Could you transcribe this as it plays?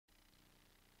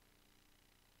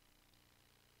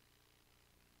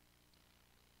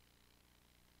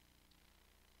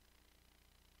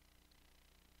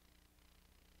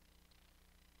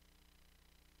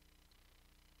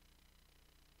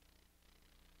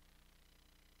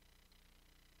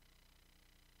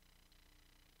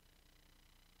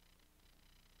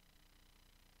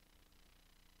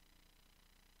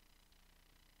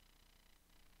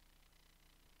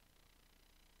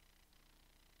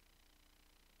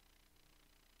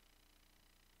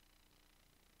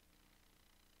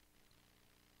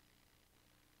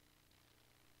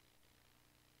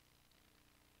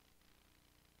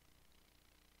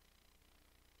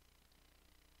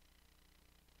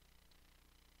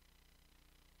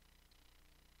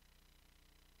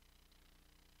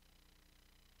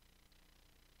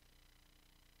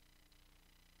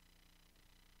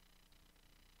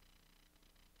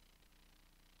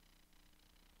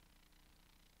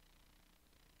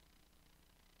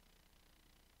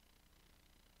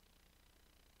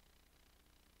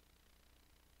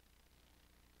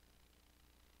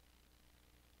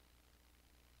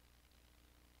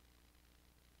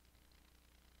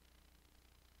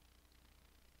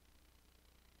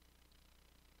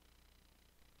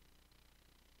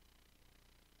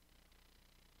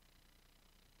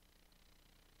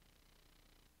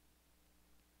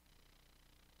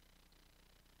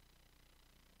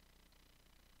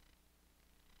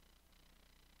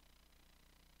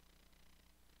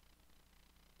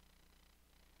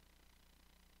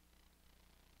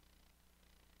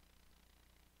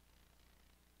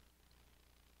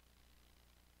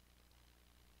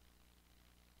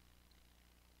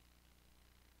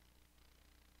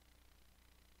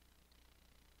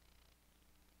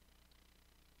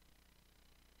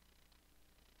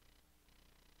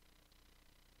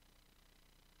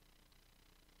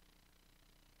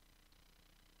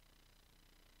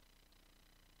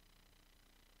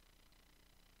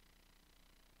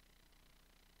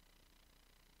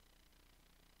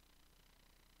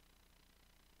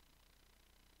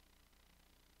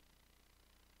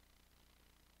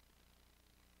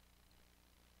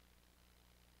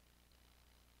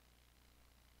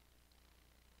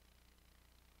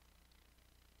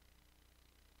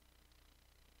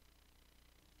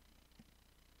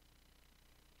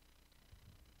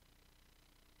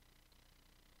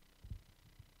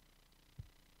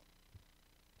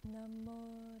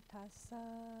Namo tassa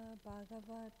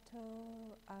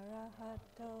bhagavato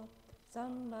arahato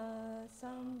samma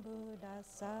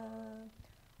sambuddhassa.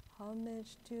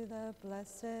 Homage to the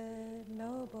blessed,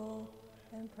 noble,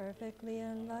 and perfectly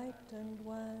enlightened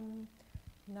one.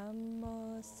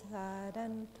 Namo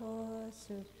sadanto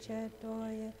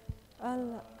suchetoye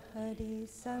alahadi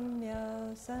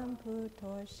samyao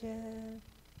samputoshe.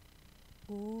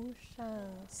 无上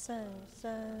甚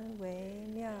深微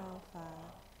妙法，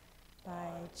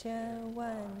百千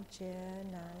万劫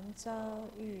难遭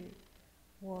遇。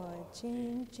我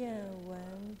今见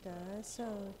闻得受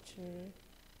持，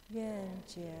愿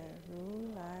解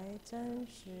如来真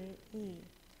实义。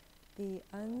The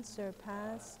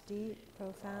unsurpassed, deep,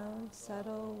 profound,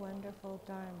 subtle, wonderful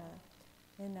Dharma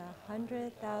in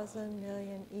 100,000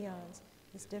 million eons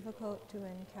is difficult to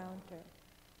encounter.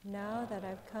 Now that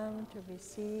I've come to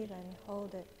receive and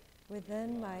hold it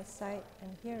within my sight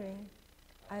and hearing,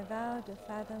 I vow to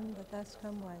fathom the thus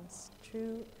come one's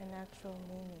true and actual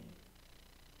meaning.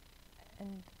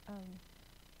 And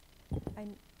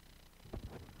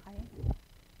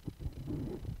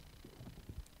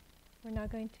we're now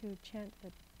going to chant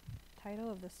the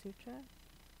title of the sutra.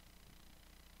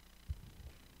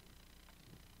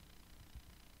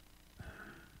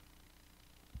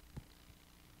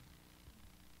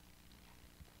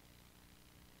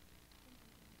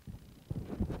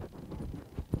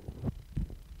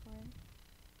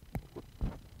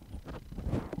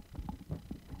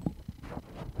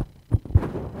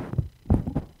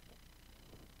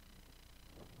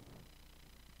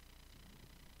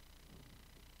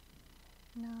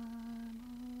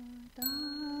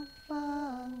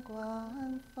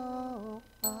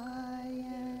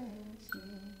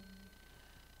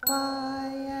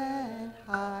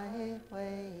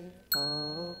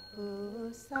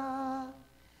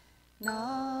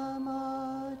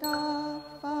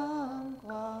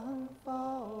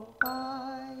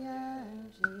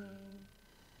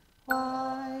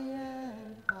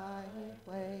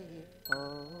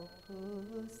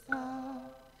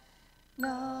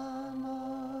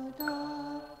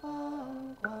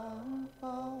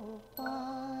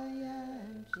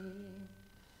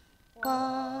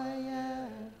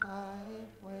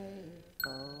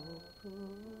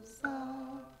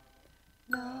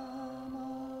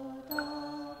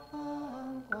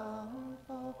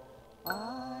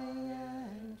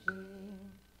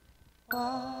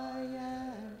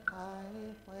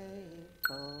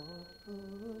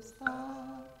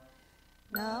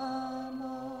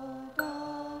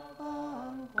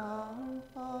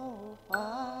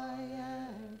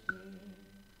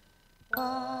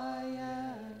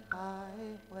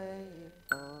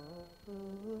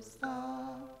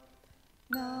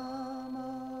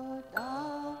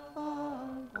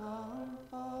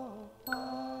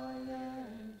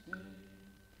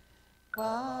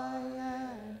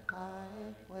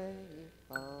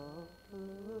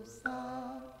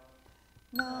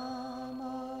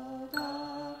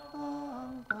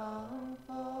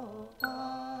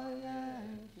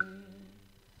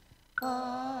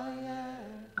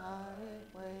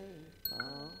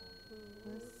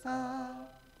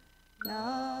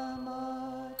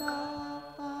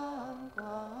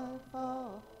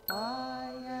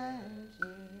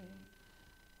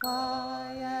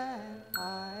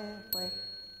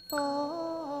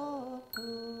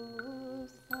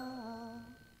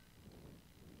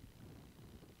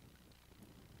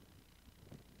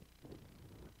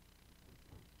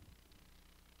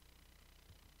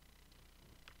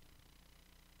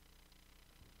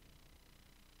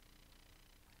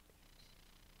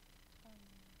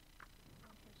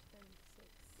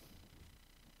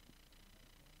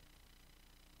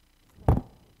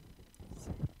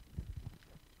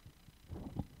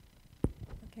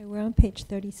 Okay, we're on page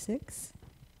 36.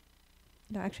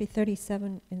 No, actually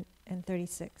 37 and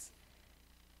 36.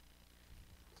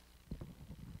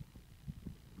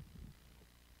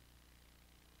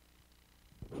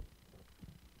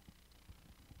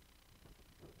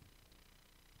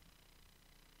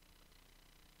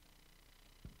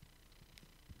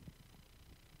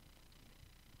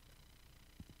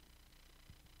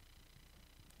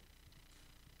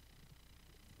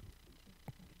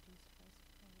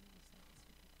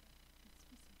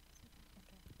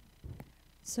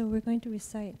 So we're going to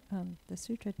recite the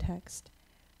sutra text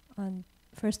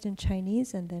first in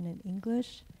Chinese and then in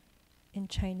English. In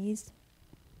Chinese,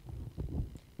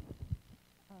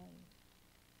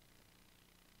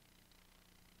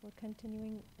 we're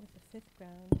continuing with the fifth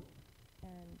ground,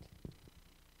 and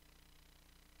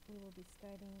we will be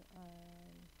starting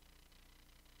on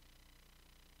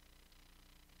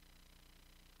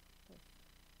the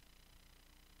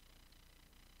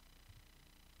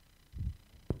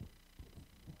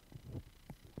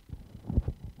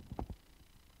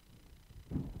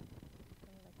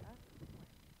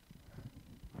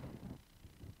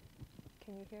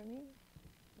you hear me?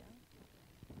 No?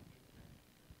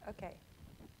 Okay.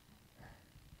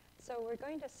 So we're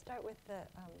going to start with the,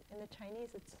 in the Chinese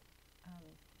it's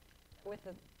with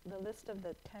the list of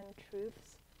the 10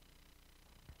 truths.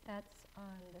 That's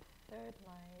on the third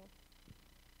line,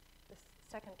 the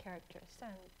second character,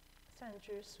 善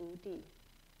知俗地,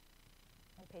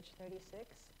 on page 36.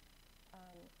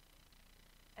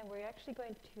 And we're actually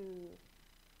going to,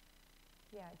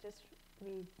 just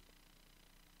read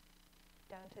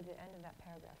down to the end of that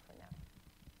paragraph for now.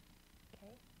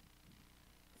 Okay?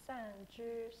 善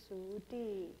知俗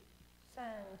地,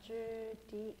 善知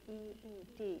第一义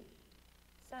地,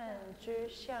 善知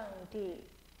相地,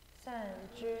 善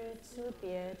知资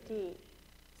别地,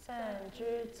 善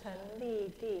知成立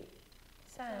地,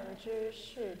 善知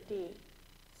识地,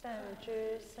 善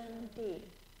知生地,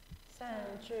 善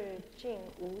知尽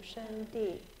无生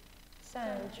地,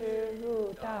 善知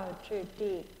入道之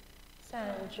地,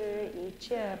 善知一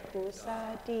切菩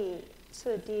萨地,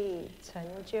 次第成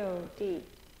就地,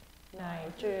 乃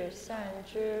至善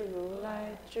知如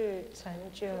来之成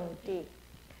就地.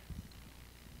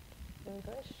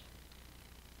 English?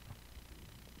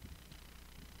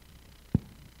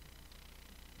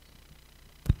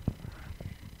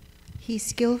 He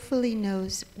skillfully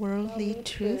knows worldly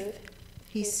truth.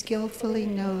 He skillfully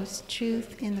knows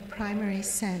truth in the primary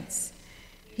sense.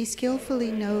 He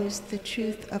skillfully knows the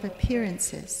truth of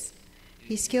appearances.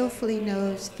 He skillfully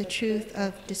knows the truth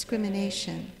of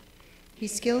discrimination. He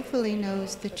skillfully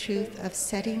knows the truth of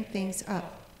setting things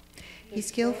up. He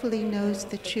skillfully knows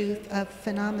the truth of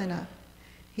phenomena.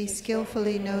 He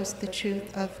skillfully knows the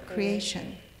truth of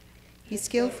creation. He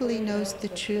skillfully knows the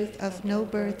truth of no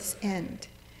birth's end.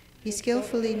 He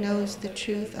skillfully knows the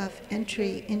truth of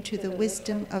entry into the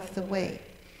wisdom of the way.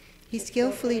 He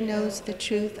skillfully knows the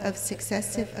truth of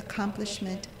successive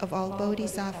accomplishment of all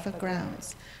bodhisattva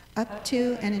grounds, up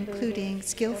to and including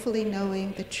skillfully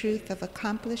knowing the truth of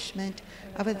accomplishment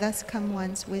of a thus come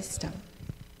one's wisdom.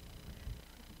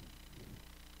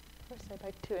 First, I'd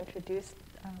like to introduce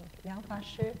Liang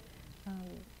Fashi,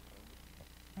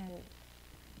 and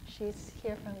she's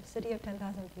here from the City of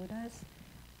 10,000 Buddhas.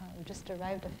 Just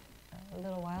arrived a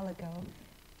little while ago,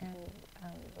 and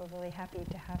we're really happy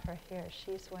to have her here.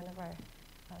 She's one of our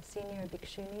senior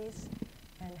bhikshunis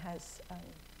and has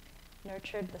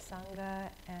nurtured the Sangha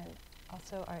and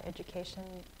also our education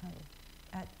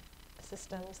at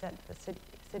systems at the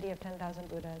City of 10,000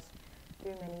 Buddhas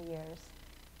through many years.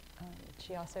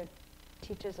 She also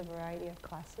teaches a variety of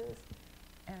classes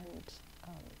and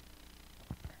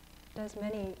does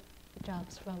many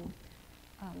jobs from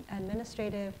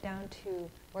administrative down to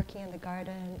working in the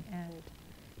garden and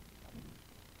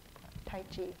Tai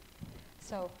Chi.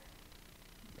 So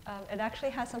it actually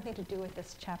has something to do with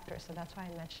this chapter, so that's why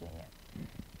I'm mentioning it.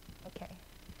 Okay,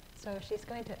 so she's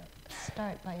going to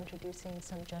start by introducing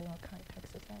some general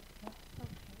context. Is that yeah?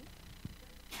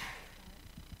 Okay.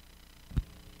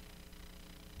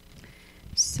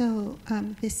 So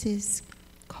this is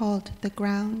called the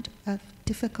ground of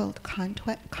difficult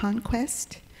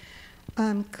conquest.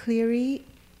 Cleary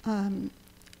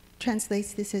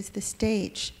translates this as the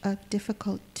stage of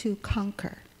difficult to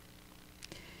conquer.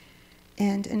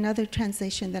 And another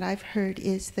translation that I've heard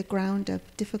is the ground of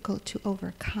difficult to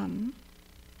overcome.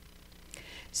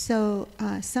 So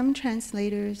some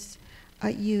translators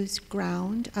use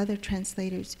ground, other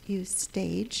translators use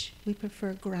stage. We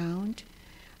prefer ground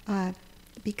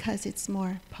because it's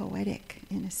more poetic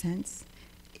in a sense.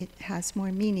 It has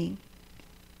more meaning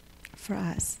for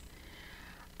us.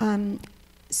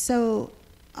 So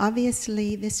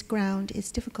obviously this ground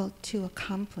is difficult to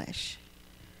accomplish,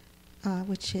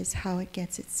 which is how it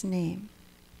gets its name.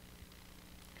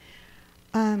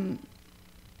 I'm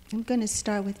going to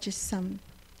start with just some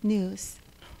news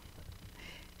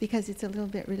because it's a little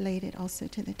bit related also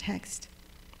to the text.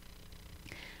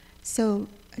 So,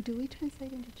 do we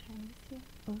translate into Chinese here?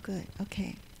 Oh, good.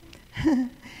 Okay.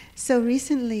 So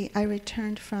recently I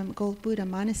returned from Gold Buddha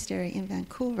Monastery in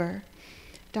Vancouver.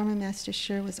 Dharma Master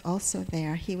Sure was also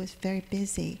there. He was very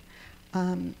busy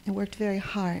and worked very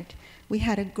hard. We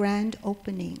had a grand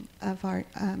opening of our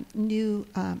new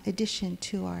addition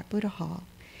to our Buddha Hall.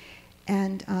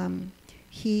 And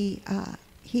he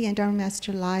and Dharma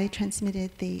Master Lai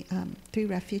transmitted the 3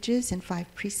 refuges and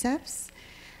 5 precepts.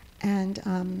 And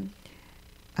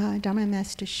Dharma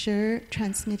Master Sure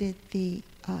transmitted the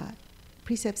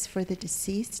precepts for the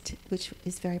deceased, which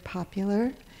is very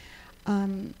popular.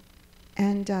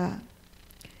 And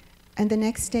the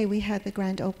next day we had the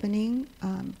grand opening.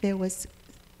 There was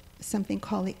something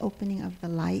called the opening of the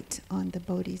light on the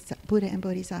Buddha and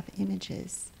Bodhisattva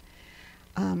images.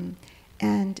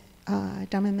 And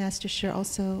Dharma Master Sure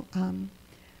also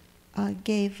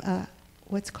gave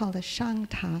what's called a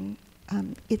shangtang.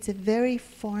 It's a very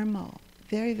formal,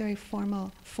 very, very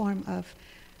formal form of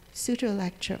sutra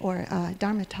lecture, or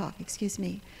Dharma talk, excuse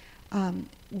me,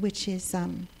 which is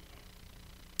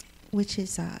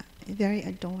very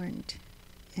adorned,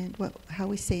 and how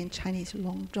we say in Chinese,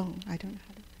 longzhong. I don't know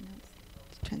how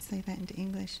to translate that into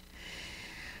English.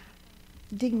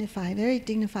 Dignified, very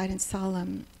dignified and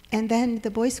solemn. And then the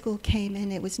boys' school came,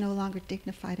 and it was no longer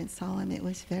dignified and solemn. It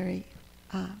was very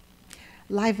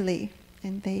lively,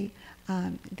 and they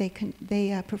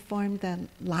performed the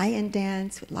lion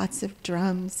dance with lots of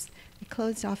drums. We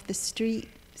closed off the street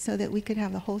so that we could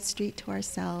have the whole street to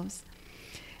ourselves.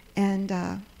 And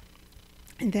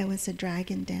there was a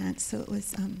dragon dance, so it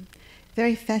was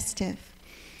very festive.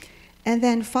 And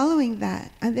then following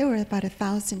that, there were about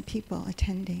 1,000 people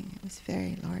attending. It was a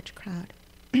very large crowd.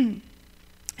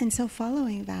 And so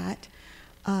following that,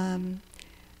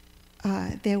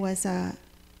 there was a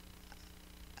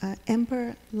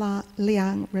Emperor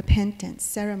Liang repentance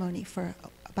ceremony for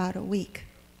about a week.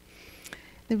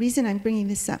 The reason I'm bringing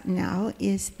this up now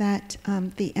is that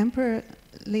the Emperor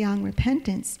Liang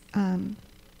repentance,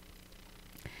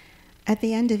 at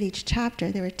the end of each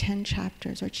chapter, there were 10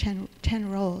 chapters or 10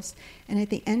 roles, and at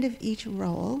the end of each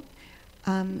role,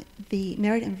 the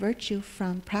merit and virtue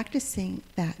from practicing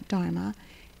that Dharma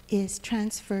is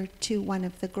transferred to one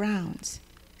of the grounds.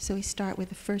 So we start with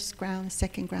the first ground, the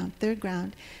second ground, third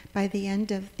ground. By the end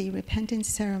of the repentance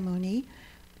ceremony,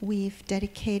 we've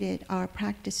dedicated our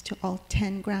practice to all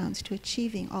 10 grounds, to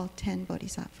achieving all 10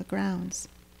 bodhisattva grounds.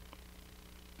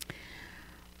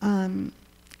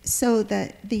 So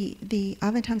that the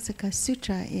Avatamsaka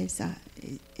Sutra is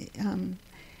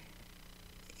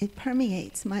it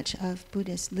permeates much of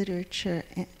Buddhist literature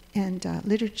and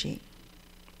liturgy.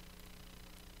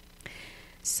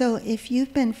 So if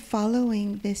you've been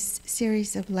following this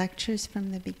series of lectures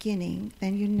from the beginning,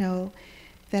 then you know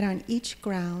that on each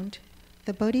ground,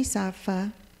 the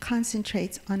bodhisattva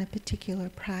concentrates on a particular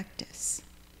practice.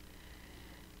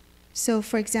 So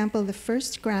for example, the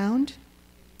first ground,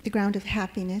 the ground of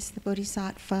happiness, the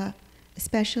bodhisattva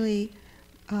especially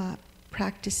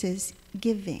practices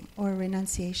giving or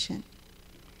renunciation.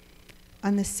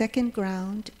 On the second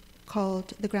ground,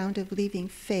 called the ground of leaving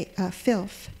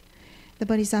filth, the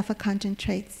bodhisattva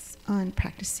concentrates on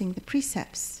practicing the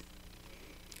precepts.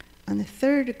 On the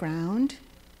third ground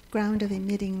of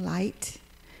emitting light,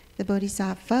 the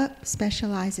bodhisattva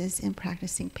specializes in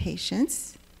practicing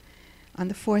patience. On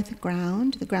the fourth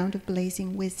ground, the ground of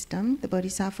blazing wisdom, the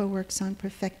bodhisattva works on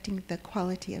perfecting the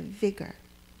quality of vigor.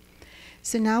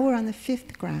 So now we're on the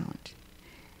fifth ground.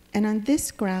 And on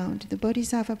this ground, the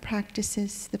bodhisattva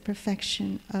practices the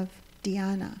perfection of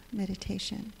dhyana,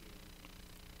 meditation.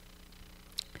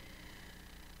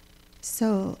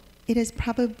 So it has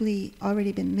probably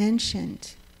already been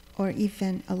mentioned or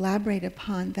even elaborated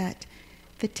upon that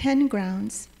the 10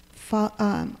 grounds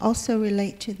also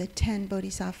relate to the 10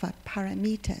 bodhisattva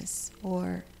paramitas,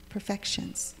 or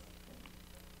perfections.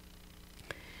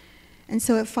 And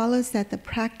so it follows that the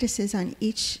practices on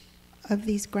each of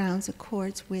these grounds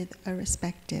accords with a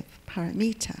respective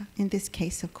paramita. In this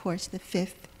case, of course, the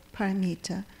fifth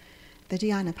paramita, the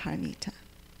dhyana paramita.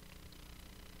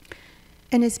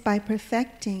 And it's by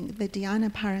perfecting the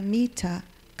dhyana paramita,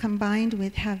 combined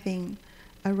with having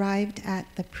arrived at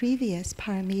the previous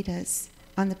paramitas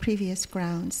on the previous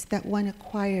grounds, that one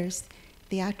acquires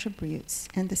the attributes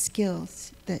and the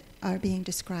skills that are being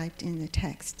described in the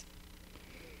text.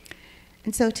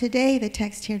 And so today the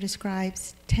text here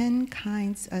describes 10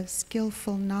 kinds of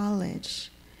skillful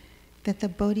knowledge that the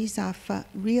bodhisattva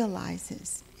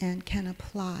realizes and can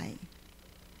apply.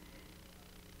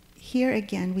 Here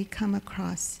again we come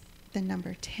across the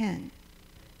number 10.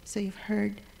 So you've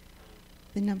heard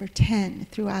the number 10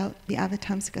 throughout the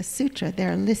Avatamsaka Sutra.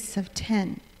 There are lists of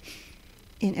 10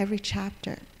 in every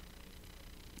chapter.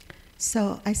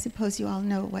 So I suppose you all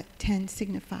know what 10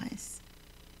 signifies.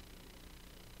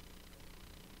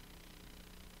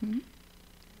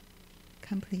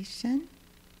 Completion?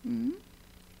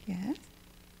 Yes.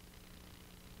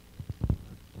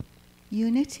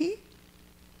 Unity?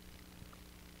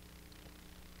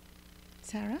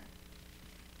 Sarah?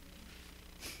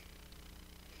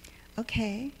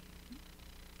 Okay.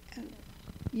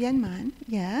 Yenman,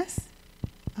 yes.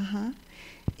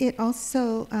 It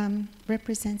also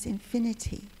represents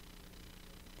infinity,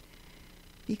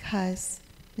 because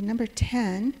the number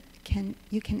 10,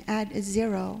 you can add a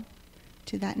 0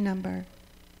 to that number,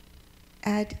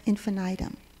 ad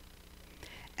infinitum.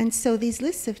 And so these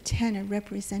lists of 10 are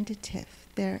representative.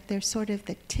 They're sort of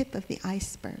the tip of the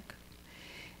iceberg.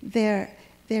 They're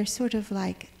sort of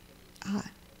like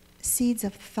seeds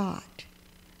of thought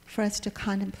for us to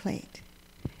contemplate.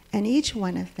 And each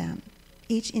one of them,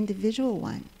 each individual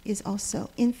one, is also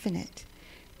infinite.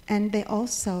 And they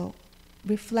also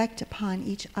reflect upon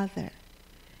each other.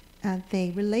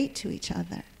 They relate to each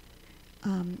other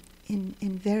in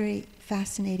very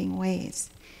fascinating ways.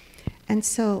 And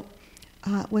so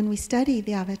when we study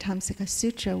the Avatamsaka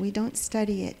Sutra, we don't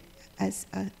study it as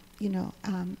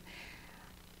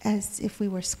as if we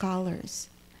were scholars,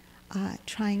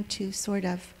 trying to sort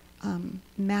of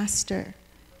master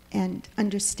and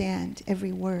understand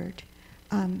every word.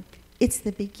 It's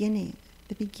the beginning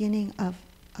of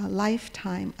a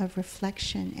lifetime of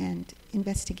reflection and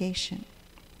investigation.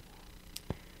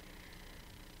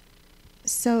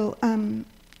 So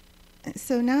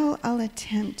now I'll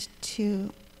attempt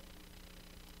to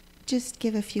just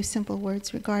give a few simple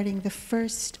words regarding the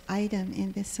first item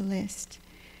in this list.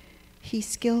 He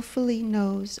skillfully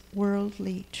knows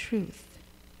worldly truth.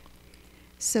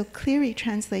 So Cleary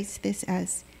translates this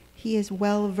as he is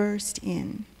well versed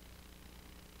in.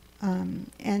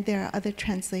 And there are other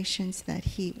translations that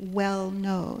he well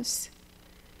knows.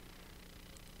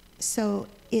 So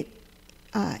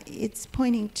it's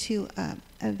pointing to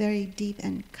a very deep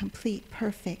and complete,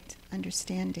 perfect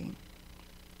understanding.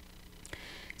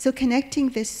 So connecting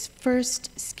this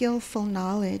first skillful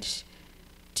knowledge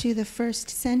to the first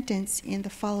sentence in the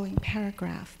following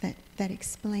paragraph that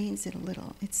explains it a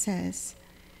little. It says,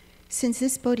 since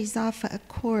this bodhisattva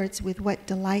accords with what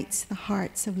delights the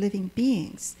hearts of living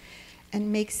beings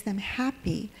and makes them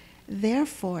happy,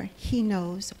 therefore he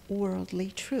knows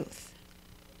worldly truth.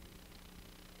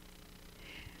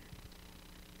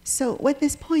 So what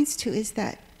this points to is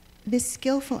that this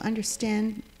skillful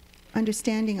understanding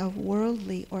of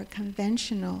worldly or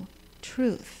conventional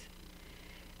truth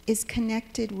is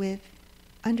connected with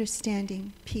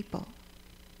understanding people,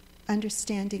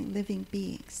 understanding living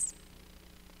beings.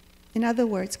 In other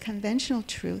words, conventional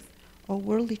truth or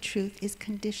worldly truth is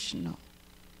conditional.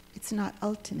 It's not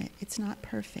ultimate. It's not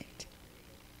perfect.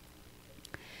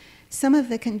 Some of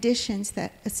the conditions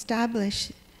that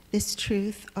establish this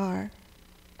truth are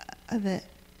a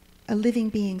living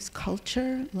being's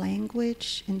culture,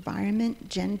 language, environment,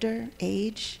 gender,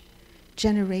 age,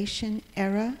 generation,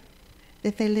 era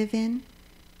that they live in,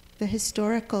 the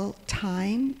historical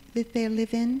time that they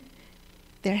live in,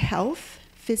 their health,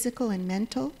 physical and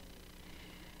mental,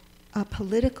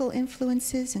 political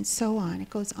influences, and so on. It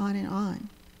goes on and on.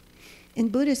 In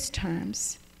Buddhist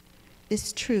terms,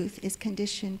 this truth is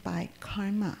conditioned by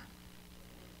karma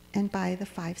and by the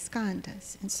 5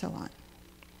 skandhas, and so on.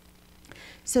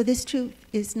 So this truth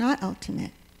is not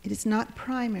ultimate. It is not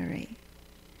primary.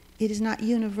 It is not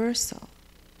universal.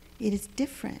 It is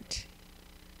different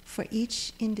for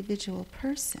each individual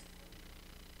person.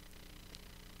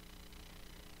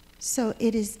 So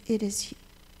it is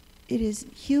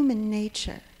human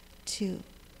nature to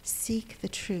seek the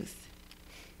truth.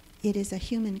 It is a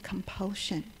human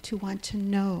compulsion to want to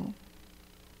know.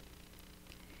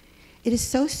 It is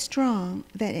so strong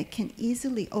that it can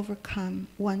easily overcome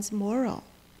one's moral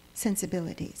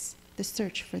sensibilities, the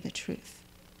search for the truth.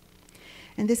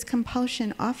 And this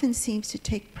compulsion often seems to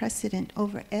take precedent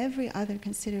over every other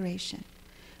consideration.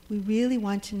 We really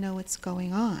want to know what's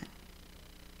going on.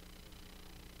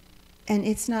 And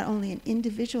it's not only an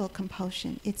individual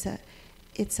compulsion, it's a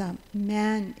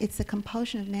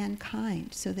compulsion of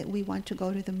mankind, so that we want to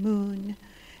go to the moon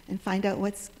and find out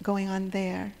what's going on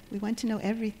there. We want to know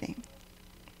everything.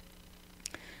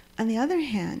 On the other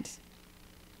hand,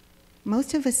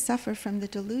 most of us suffer from the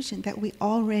delusion that we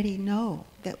already know,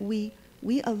 that we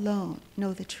alone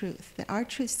know the truth, that our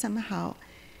truth somehow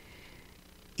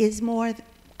is more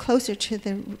closer to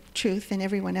the truth than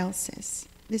everyone else's.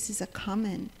 This is a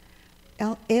common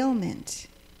ailment,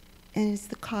 and it's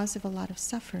the cause of a lot of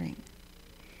suffering.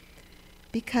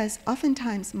 Because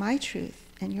oftentimes my truth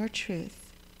and your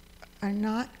truth are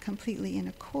not completely in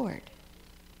accord.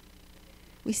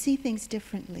 We see things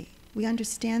differently. We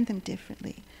understand them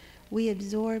differently. We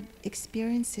absorb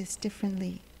experiences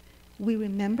differently. We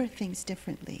remember things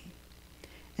differently.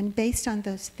 And based on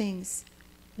those things,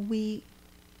 we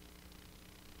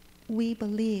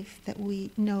believe that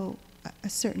we know a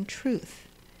certain truth.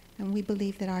 And we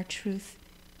believe that our truth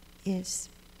is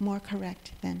more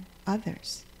correct than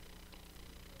others.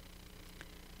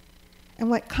 And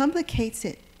what complicates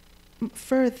it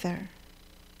further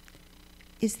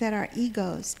is that our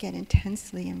egos get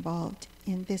intensely involved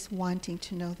in this wanting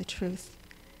to know the truth.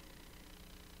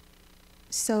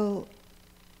 So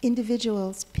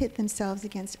individuals pit themselves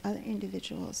against other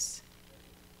individuals.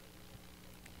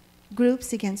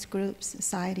 groups against groups,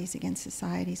 societies against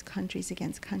societies, countries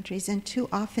against countries, and too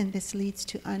often this leads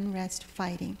to unrest,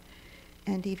 fighting,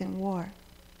 and even war.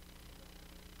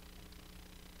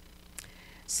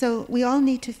 So we all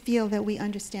need to feel that we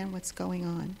understand what's going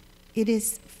on. It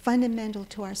is fundamental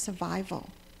to our survival.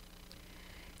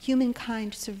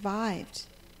 Humankind survived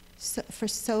for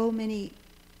so many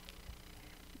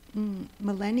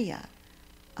millennia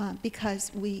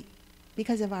because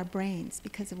of our brains,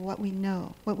 because of what we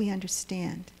know, what we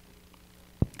understand.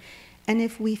 And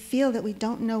if we feel that we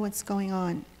don't know what's going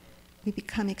on,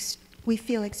 we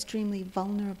feel extremely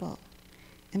vulnerable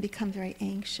and become very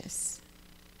anxious.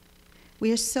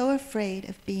 We are so afraid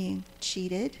of being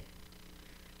cheated.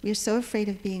 We are so afraid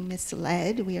of being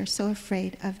misled. We are so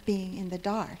afraid of being in the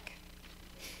dark.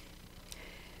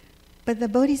 But the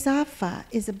Bodhisattva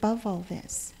is above all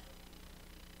this.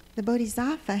 The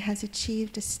Bodhisattva has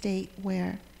achieved a state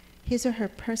where his or her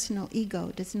personal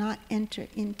ego does not enter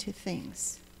into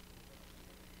things.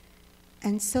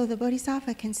 And so the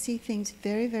Bodhisattva can see things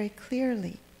very, very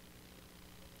clearly,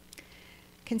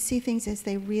 can see things as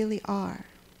they really are,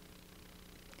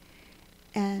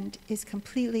 and is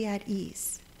completely at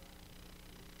ease.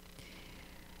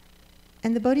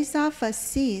 And the Bodhisattva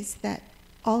sees that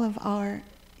all of our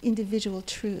individual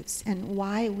truths and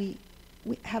why we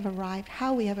have arrived,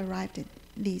 how we have arrived at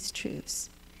these truths.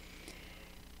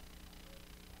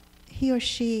 He or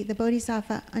she, the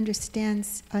Bodhisattva,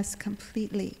 understands us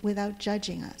completely without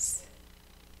judging us.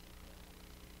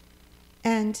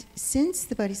 And since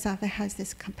the Bodhisattva has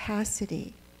this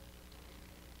capacity,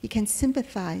 he can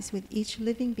sympathize with each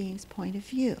living being's point of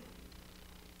view,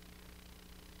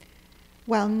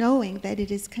 while knowing that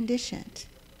it is conditioned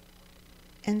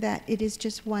and that it is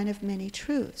just one of many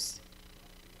truths.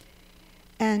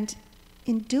 And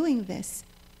in doing this,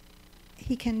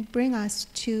 he can bring us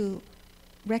to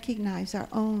recognize our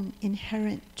own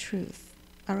inherent truth,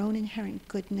 our own inherent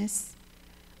goodness,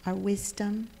 our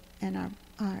wisdom, and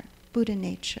our Buddha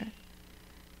nature,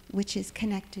 which is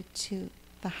connected to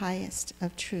the highest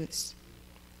of truths.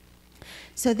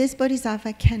 So this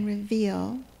Bodhisattva can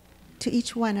reveal to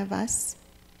each one of us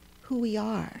who we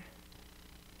are,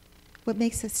 what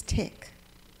makes us tick,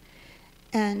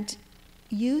 and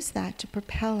use that to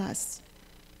propel us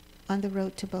on the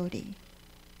road to Bodhi.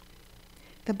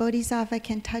 The Bodhisattva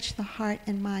can touch the heart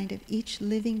and mind of each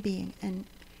living being and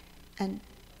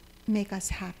make us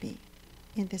happy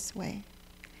in this way,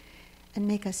 and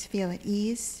make us feel at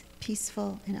ease,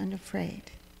 peaceful, and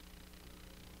unafraid.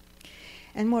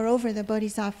 And moreover, the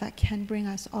Bodhisattva can bring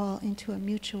us all into a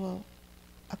mutual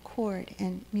accord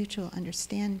and mutual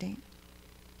understanding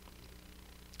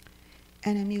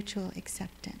and a mutual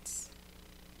acceptance.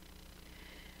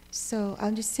 So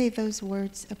I'll just say those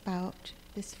words about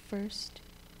this first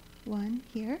one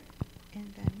here,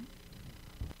 and then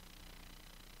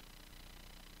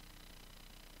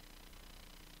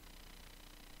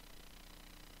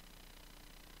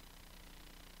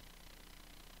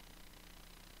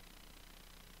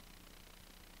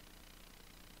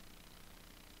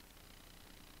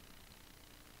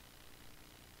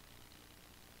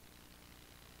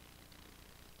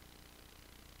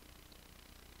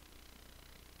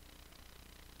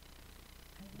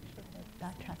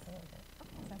backtrack a little bit.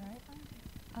 Is that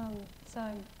all right? So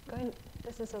I'm going,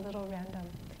 this is a little random,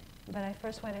 but I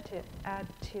first wanted to add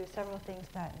to several things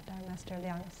that Dharma Master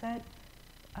Liang said.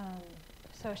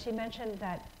 So she mentioned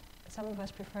that some of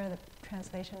us prefer the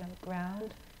translation of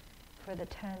ground for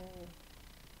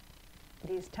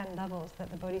these 10 levels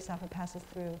that the Bodhisattva passes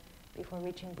through before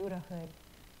reaching Buddhahood,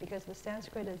 because the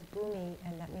Sanskrit is bhumi,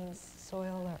 and that means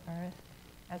soil or earth,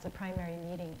 as a primary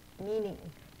meaning.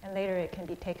 And later it can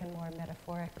be taken more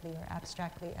metaphorically or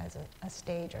abstractly as a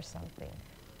stage or something.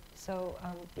 So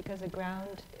because the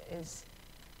ground is,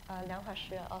 Liang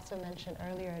also mentioned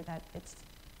earlier that it's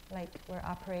like we're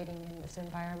operating in this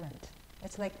environment.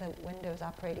 It's like the Windows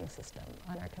operating system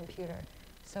on our computer.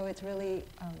 So it's really,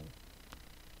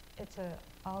 it's a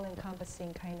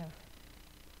all-encompassing kind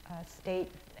of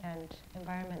state and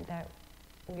environment that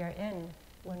we are in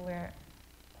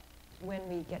when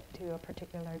we get to a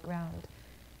particular ground.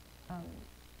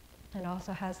 And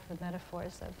also has the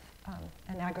metaphors of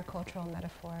an agricultural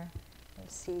metaphor of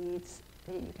seeds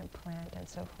that you can plant and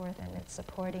so forth, and it's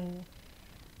supporting.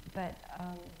 But,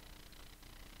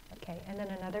 okay, and then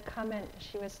another comment,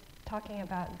 she was talking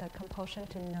about the compulsion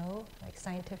to know, like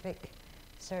scientific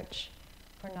search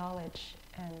for knowledge,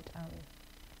 and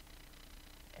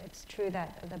it's true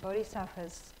that the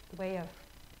Bodhisattva's way of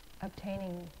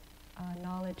obtaining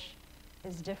knowledge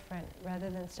is different. Rather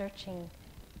than searching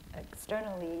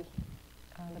externally,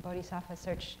 the Bodhisattva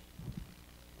search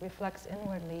reflects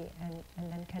inwardly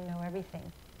and then can know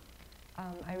everything.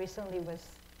 I recently was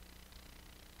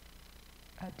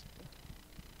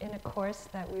in a course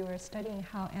that we were studying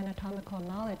how anatomical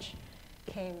knowledge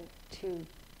came to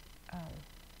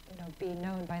be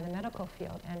known by the medical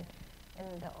field. And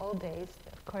in the old days,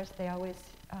 of course, they always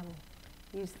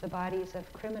used the bodies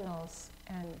of criminals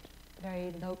and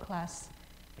very low-class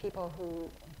people who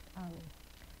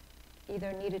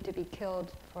either needed to be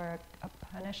killed for a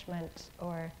punishment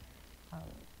or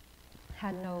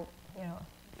had no,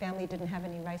 family didn't have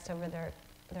any rights over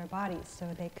their bodies,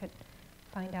 so they could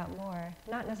find out more.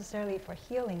 Not necessarily for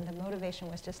healing, the motivation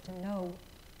was just to know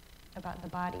about the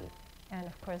body. And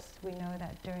of course, we know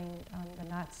that during the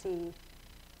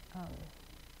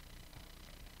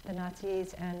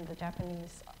Nazis and the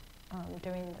Japanese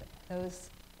during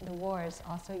the wars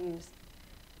also used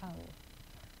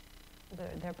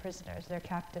their prisoners, their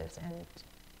captives, and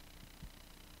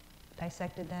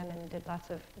dissected them and did lots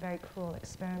of very cruel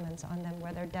experiments on them,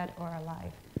 whether dead or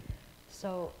alive.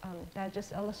 So that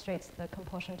just illustrates the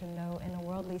compulsion to know in a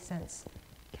worldly sense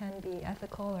can be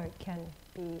ethical or it can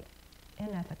be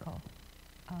unethical.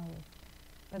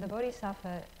 But the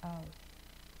Bodhisattva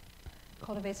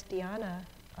cultivates dhyana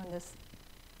on this,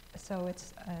 so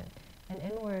it's an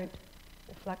inward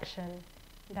reflection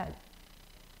that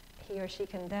he or she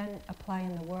can then apply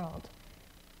in the world.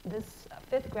 This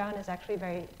fifth ground is actually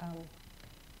very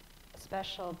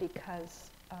special because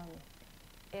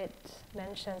it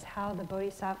mentions how the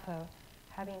Bodhisattva,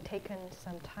 having taken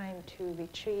some time to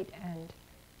retreat and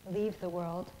leave the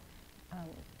world,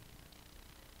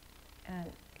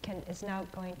 and is now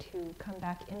going to come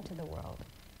back into the world.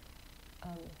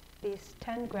 These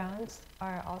 10 grounds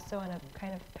are also on a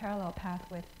kind of parallel path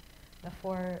with the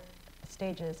 4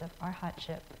 stages of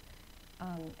arhatship.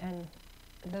 And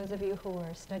those of you who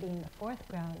are studying the 4th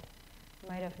ground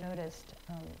might have noticed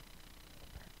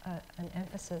an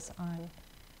emphasis on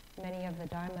many of the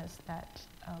dharmas that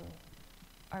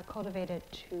are cultivated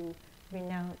to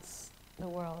renounce the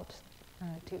world,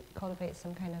 to cultivate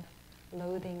some kind of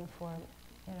loathing for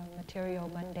material,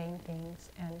 mundane things.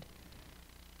 And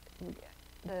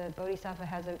the Bodhisattva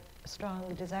has a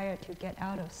strong desire to get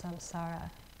out of samsara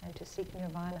and to seek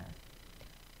nirvana.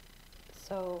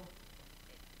 So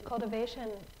cultivation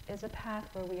is a path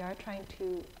where we are trying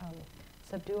to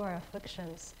subdue our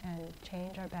afflictions and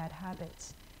change our bad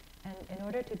habits. And in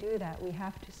order to do that, we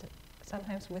have to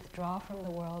sometimes withdraw from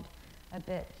the world a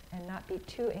bit and not be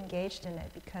too engaged in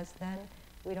it, because then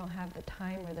we don't have the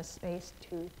time or the space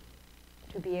to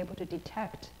be able to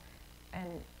detect and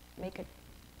make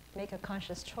a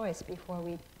conscious choice before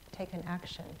we take an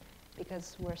action,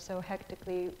 because we're so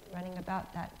hectically running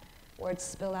about that words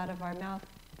spill out of our mouth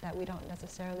that we don't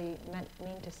necessarily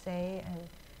mean to say, and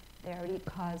they already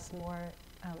cause more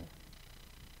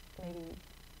maybe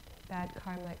bad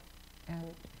karma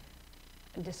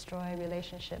and destroy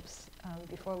relationships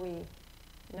before we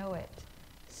know it.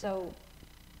 So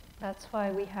that's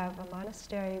why we have a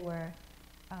monastery where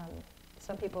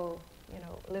some people,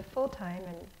 live full time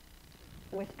and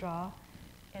withdraw,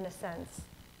 in a sense,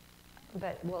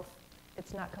 but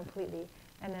it's not completely.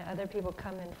 And then other people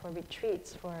come in for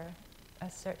retreats for a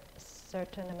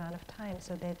certain amount of time,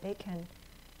 so that they can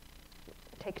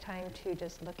take time to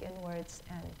just look inwards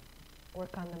and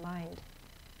work on the mind.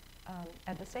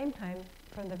 At the same time,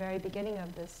 from the very beginning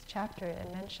of this chapter,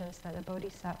 it mentions that a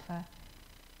bodhisattva,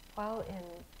 while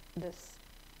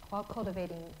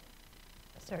cultivating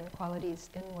certain qualities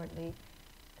inwardly,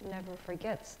 never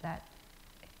forgets that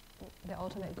the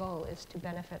ultimate goal is to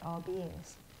benefit all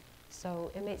beings.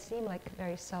 So it may seem like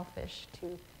very selfish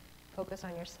to focus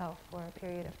on yourself for a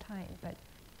period of time, but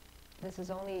this is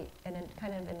only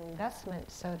kind of an investment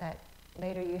so that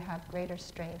later you have greater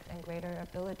strength and greater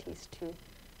abilities to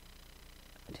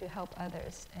help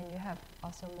others, and you have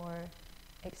also more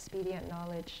expedient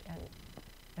knowledge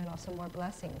and also more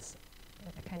blessings,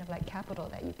 kind of like capital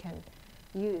that you can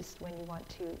use when you want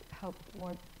to help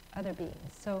more other beings.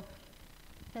 So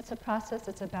it's a process,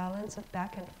 it's a balance of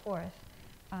back and forth,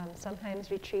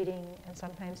 sometimes retreating and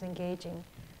sometimes engaging.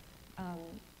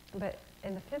 But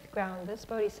in the 5th ground, this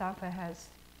bodhisattva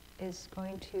is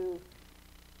going to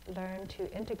learn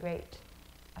to integrate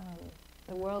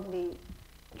the worldly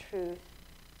truth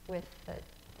with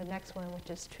the next one, which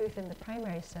is truth in the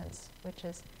primary sense, which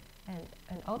is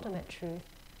an ultimate truth,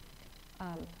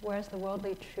 whereas the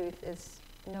worldly truth is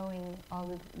knowing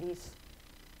all of these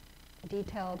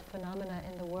detailed phenomena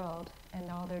in the world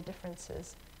and all their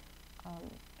differences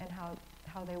and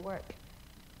how they work,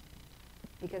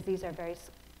 because these are very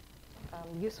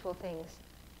useful things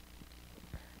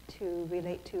to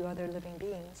relate to other living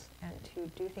beings and to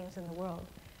do things in the world.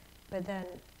 But then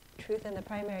truth in the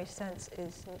primary sense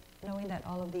is knowing that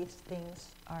all of these things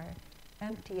are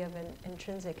empty of an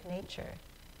intrinsic nature.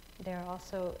 They're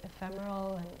also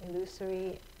ephemeral and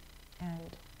illusory,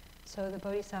 and so the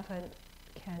Bodhisattva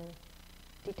can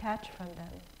detach from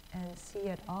them and see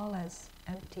it all as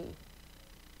empty.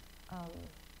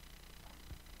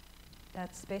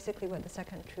 That's basically what the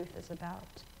second truth is about.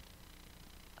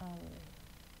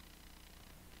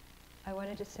 I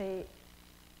wanted to say,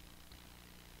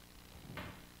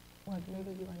 well,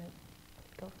 maybe you want to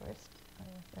go first on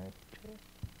the third truth.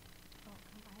 Oh,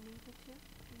 combining the two?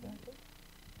 You want to?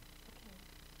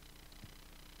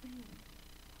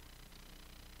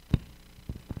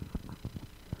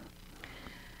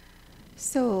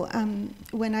 So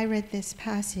when I read this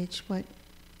passage,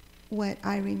 what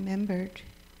I remembered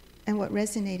and what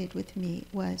resonated with me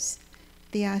was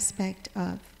the aspect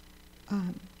of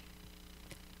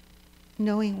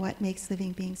knowing what makes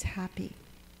living beings happy.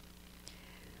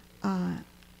 And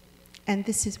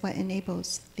this is what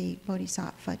enables the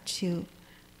Bodhisattva to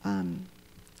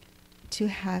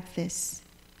have this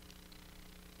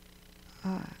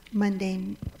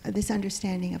this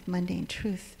understanding of mundane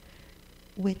truth,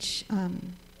 which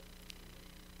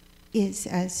is,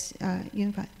 as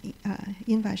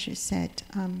Yinvashu said,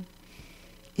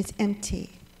 it's empty.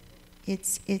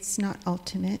 It's not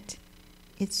ultimate.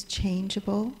 It's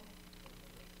changeable,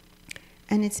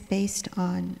 and it's based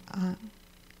on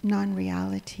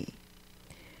non-reality.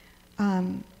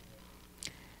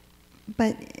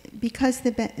 But because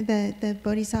the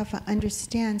Bodhisattva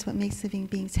understands what makes living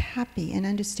beings happy and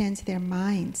understands their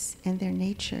minds and their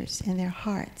natures and their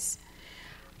hearts,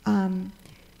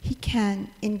 he can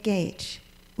engage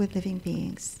with living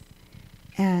beings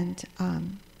and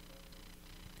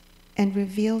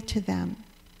reveal to them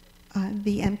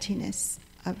the emptiness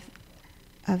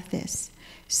of this.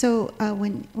 So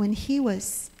when he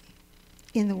was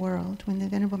in the world, when the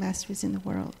Venerable Master was in the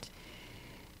world,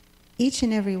 each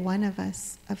and every one of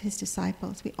us, of his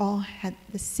disciples, we all had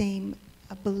the same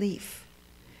belief,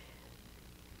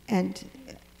 and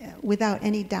without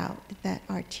any doubt that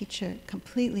our teacher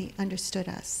completely understood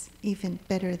us, even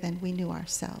better than we knew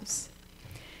ourselves.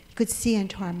 He could see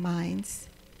into our minds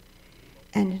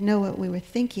and know what we were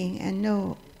thinking and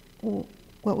know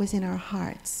what was in our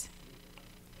hearts.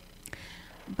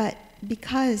 But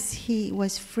because he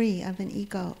was free of an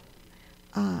ego,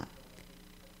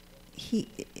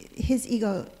 his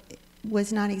ego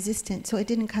was non-existent, so it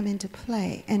didn't come into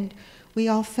play. And we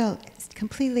all felt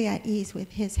completely at ease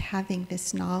with his having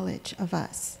this knowledge of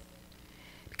us,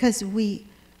 because we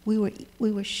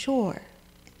were sure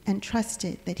and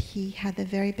trusted that he had the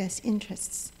very best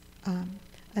interests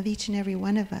of each and every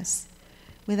one of us,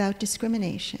 without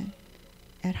discrimination,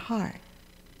 at heart.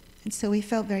 And so we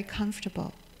felt very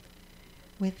comfortable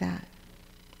with that.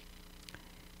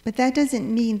 But that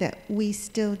doesn't mean that we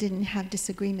still didn't have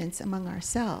disagreements among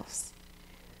ourselves.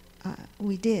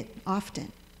 We did,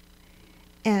 often.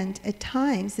 And at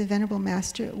times, the Venerable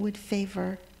Master would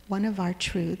favor one of our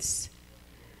truths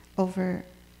over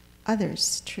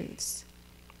others' truths.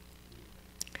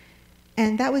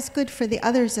 And that was good for the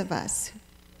others of us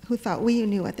who thought we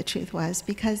knew what the truth was,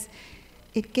 because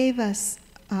it gave us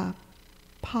a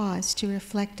pause to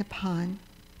reflect upon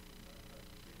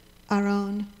our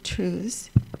own truths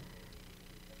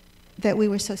that we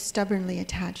were so stubbornly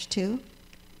attached to,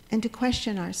 and to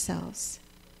question ourselves,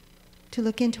 to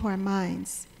look into our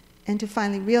minds, and to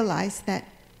finally realize that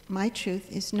my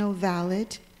truth is no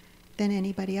valid than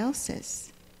anybody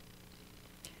else's.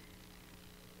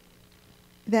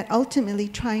 That ultimately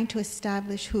trying to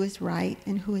establish who is right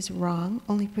and who is wrong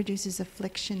only produces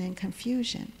affliction and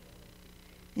confusion.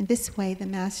 In this way, the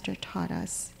Master taught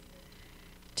us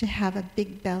to have a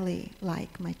big belly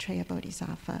like Maitreya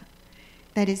Bodhisattva.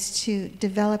 That is, to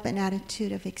develop an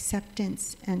attitude of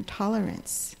acceptance and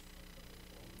tolerance.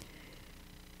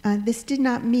 This did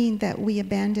not mean that we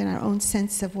abandon our own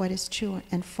sense of what is true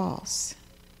and false,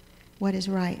 what is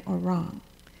right or wrong,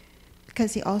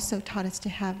 because he also taught us to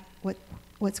have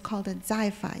what's called a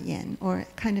zaifa-yin, or a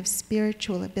kind of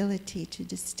spiritual ability to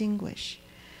distinguish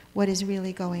what is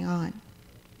really going on.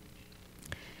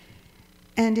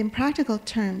 And in practical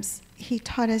terms, he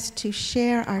taught us to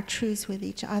share our truths with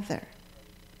each other,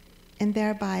 and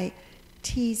thereby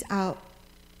tease out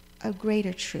a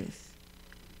greater truth,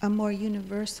 a more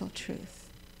universal truth.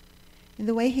 And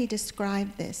the way he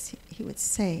described this, he would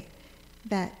say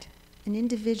that an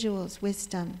individual's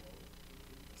wisdom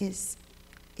is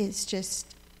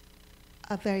just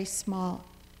a very small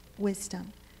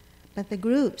wisdom, but the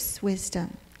group's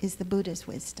wisdom is the Buddha's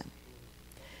wisdom.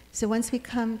 So once we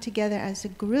come together as a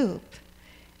group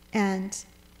and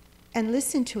and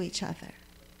listen to each other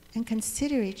and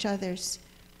consider each other's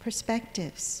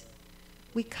perspectives,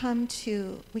 we can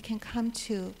come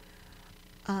to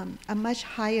a much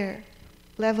higher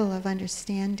level of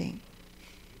understanding.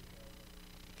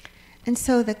 And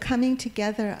so the coming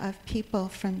together of people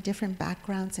from different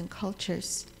backgrounds and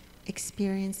cultures,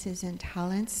 experiences and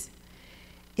talents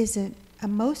is a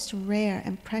most rare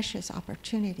and precious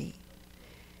opportunity.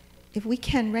 If we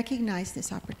can recognize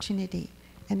this opportunity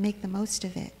and make the most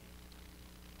of it,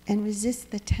 and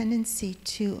resist the tendency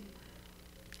to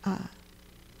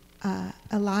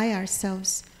ally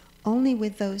ourselves only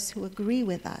with those who agree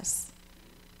with us,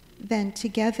 then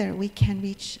together we can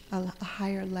reach a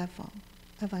higher level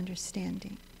of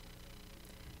understanding.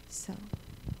 So.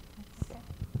 Okay.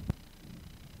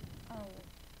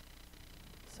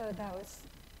 So that was.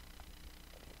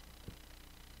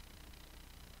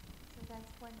 So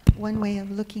that's one way of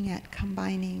looking at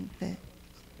combining the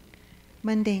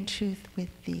mundane truth with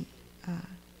the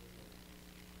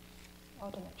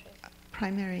ultimate truth.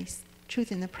 Primary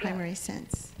truth in the primary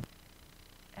sense.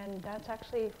 And that's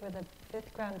actually for the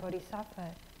fifth ground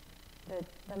bodhisattva,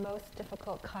 the most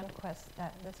difficult conquest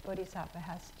that this bodhisattva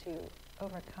has to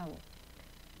overcome.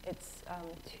 It's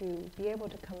to be able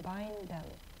to combine them.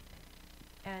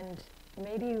 And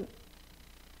maybe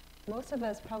most of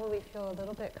us probably feel a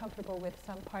little bit comfortable with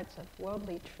some parts of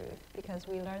worldly truth because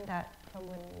we learned that from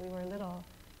when we were little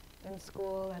in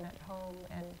school and at home,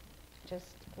 and just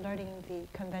learning the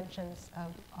conventions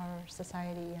of our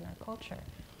society and our culture.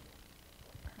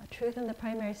 Truth in the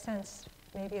primary sense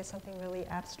maybe is something really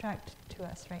abstract to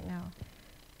us right now.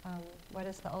 What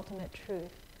is the ultimate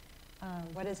truth?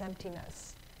 What is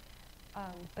emptiness?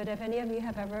 But if any of you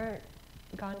have ever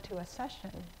gone to a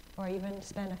session or even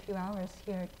spent a few hours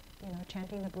here,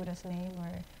 chanting the Buddha's name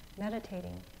or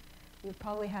meditating, you've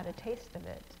probably had a taste of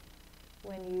it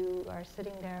when you are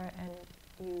sitting there and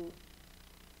you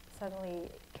suddenly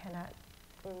cannot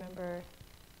remember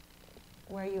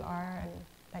where you are and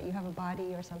that you have a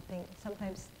body or something.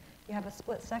 Sometimes you have a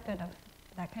split second of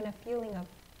that kind of feeling of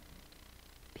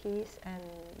peace and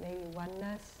maybe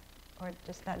oneness, or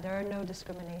just that there are no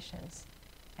discriminations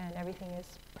and everything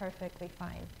is perfectly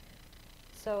fine.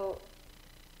 So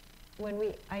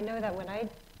I know that when I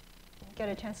get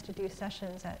a chance to do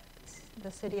sessions at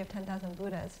the City of 10,000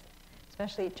 Buddhas,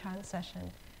 especially Chan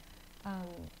session,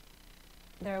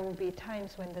 there will be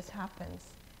times when this happens.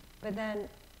 But then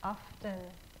often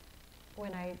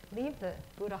when I leave the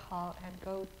Buddha hall and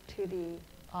go to the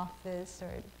office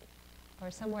or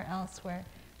somewhere else where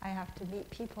I have to meet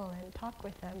people and talk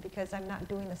with them because I'm not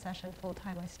doing the session full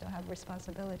time, I still have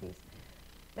responsibilities,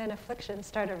 then afflictions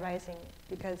start arising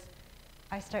because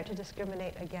I start to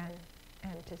discriminate again,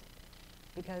 and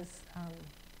because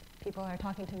people are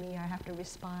talking to me, I have to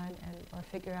respond or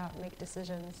figure out, make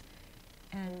decisions,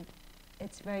 and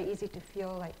it's very easy to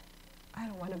feel like I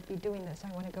don't want to be doing this.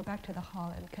 I want to go back to the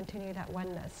hall and continue that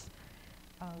oneness.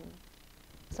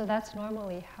 So that's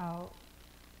normally how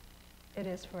it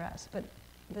is for us. But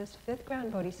this fifth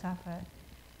ground bodhisattva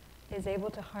is able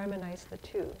to harmonize the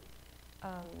two.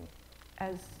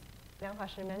 As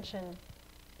Liang mentioned,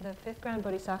 the fifth ground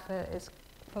bodhisattva is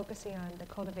focusing on the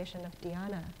cultivation of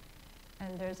dhyana.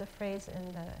 And there's a phrase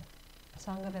in the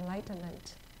Song of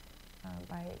Enlightenment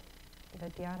by the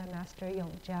dhyana master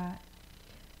Yongjia,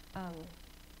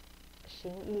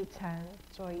 行一禅,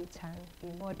 坐一禅,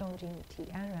 与莫动静体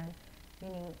安然,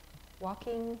 meaning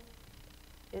walking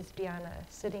is dhyana,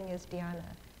 sitting is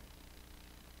dhyana,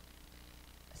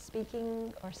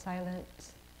 speaking or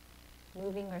silent,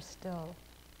 moving or still,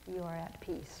 you are at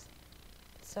peace.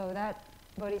 So that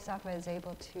bodhisattva is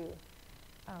able to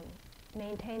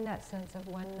maintain that sense of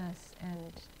oneness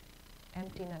and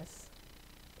emptiness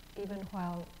even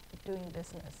while doing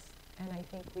business. And I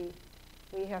think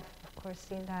we have, of course,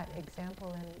 seen that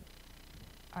example in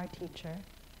our teacher,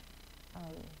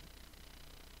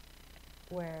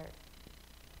 where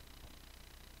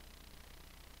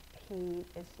he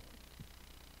is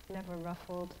never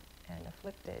ruffled and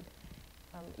afflicted,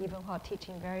 even while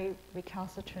teaching very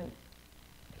recalcitrant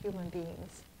human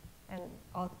beings and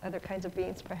all other kinds of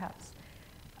beings, perhaps.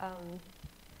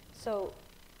 So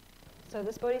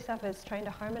this bodhisattva is trying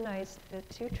to harmonize the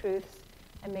two truths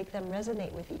and make them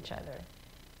resonate with each other.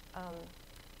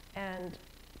 And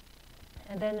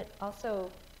then also,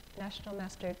 National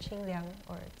Master Qing Liang,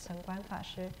 or Cengguan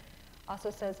Fashi, also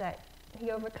says that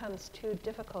he overcomes two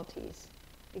difficulties,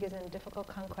 because in difficult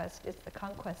conquest, it's the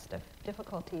conquest of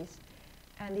difficulties.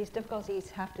 And these difficulties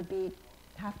have to do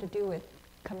with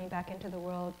coming back into the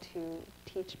world to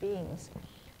teach beings.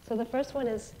 So the first one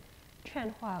is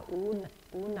劝化无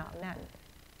脑难,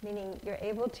 meaning you're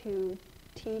able to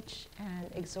teach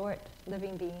and exhort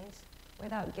living beings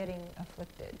without getting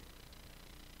afflicted.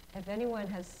 If anyone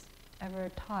has ever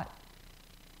taught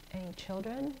any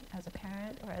children as a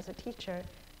parent or as a teacher,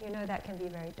 you know that can be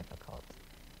very difficult,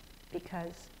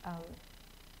 because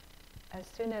as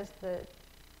soon as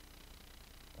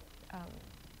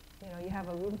you have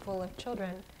a room full of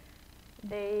children,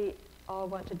 they all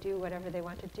want to do whatever they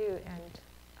want to do, and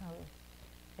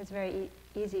it's very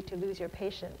easy to lose your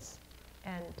patience,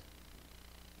 and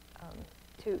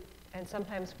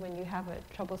sometimes when you have a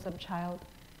troublesome child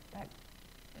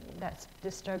that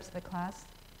disturbs the class,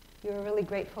 you're really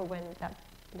grateful when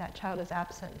that child is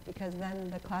absent, because then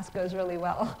the class goes really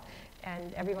well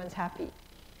and everyone's happy.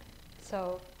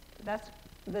 So that's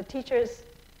the teachers.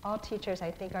 All teachers, I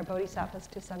think, are bodhisattvas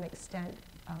to some extent,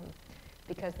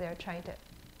 because they're trying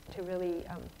to really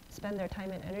spend their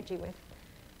time and energy with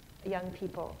young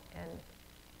people, and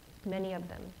many of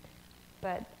them.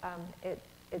 But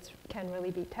it can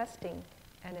really be testing,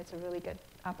 and it's a really good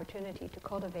opportunity to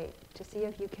cultivate, to see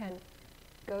if you can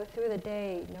go through the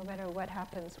day, no matter what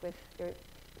happens with your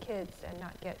kids, and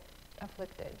not get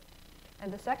afflicted.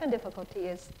 And the second difficulty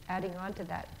is adding on to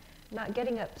that, not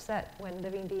getting upset when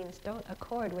living beings don't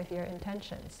accord with your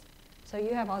intentions. So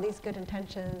you have all these good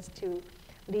intentions to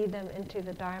lead them into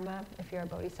the Dharma if you're a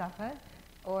bodhisattva,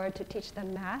 or to teach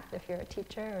them math if you're a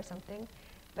teacher or something,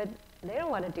 but they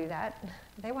don't want to do that.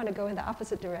 They want to go in the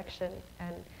opposite direction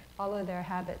and follow their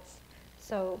habits.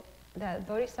 So the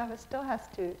bodhisattva still has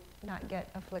to not get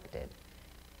afflicted.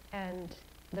 And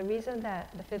the reason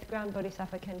that the fifth ground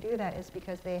bodhisattva can do that is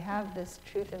because they have this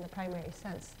truth in the primary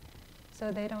sense.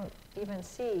 So they don't even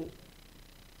see,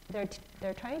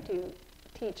 they're trying to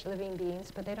teach living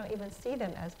beings, but they don't even see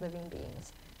them as living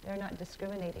beings. They're not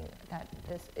discriminating that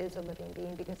this is a living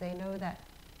being, because they know that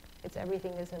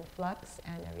everything is in flux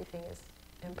and everything is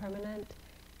impermanent,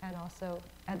 and also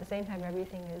at the same time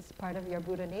everything is part of your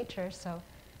Buddha nature, so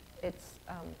it's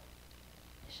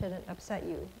shouldn't upset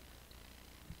you.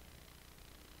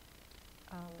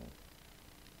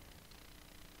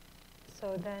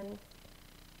 So then,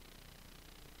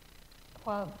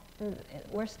 while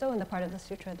we're still in the part of the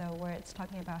sutra though where it's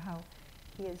talking about how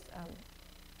he is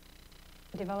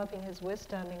developing his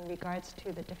wisdom in regards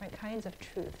to the different kinds of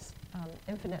truths,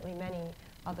 infinitely many,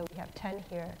 although we have 10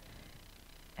 here.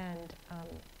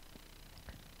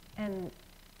 And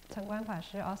Cengguan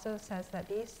Fashi also says that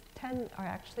these 10 are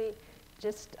actually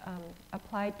just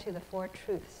applied to the 4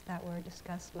 truths that were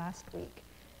discussed last week.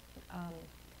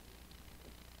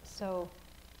 So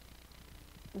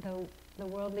the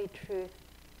worldly truth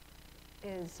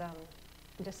is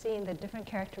just seeing the different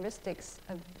characteristics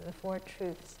of the 4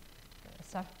 truths,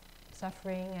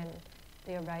 suffering and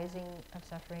the arising of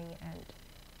suffering,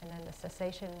 and then the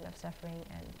cessation of suffering,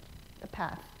 and the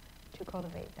path to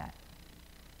cultivate that.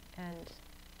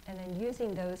 And then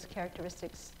using those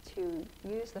characteristics to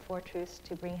use the 4 truths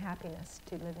to bring happiness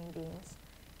to living beings.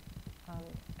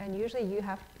 And usually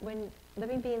when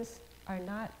living beings are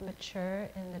not mature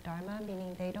in the Dharma,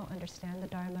 meaning they don't understand the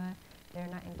Dharma, they're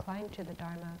not inclined to the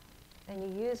Dharma, then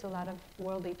you use a lot of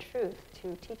worldly truth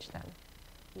to teach them.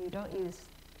 You don't use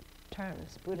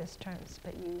terms, Buddhist terms,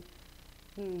 but you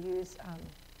use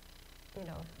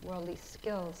worldly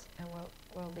skills and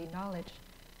worldly knowledge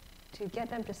to get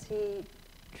them to see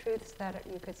truths that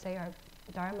you could say are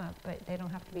Dharma, but they don't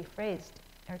have to be phrased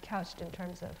or couched in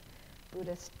terms of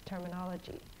Buddhist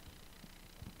terminology.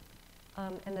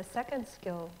 And the second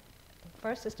skill,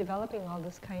 first is developing all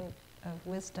this kind of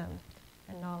wisdom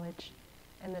and knowledge,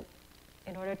 and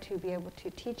in order to be able to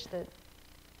teach the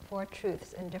 4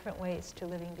 truths in different ways to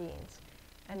living beings.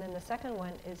 And then the second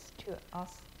one is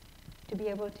to be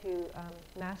able to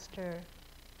master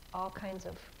all kinds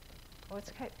of,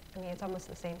 it's almost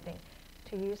the same thing,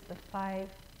 to use the 5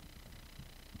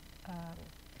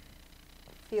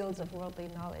 fields of worldly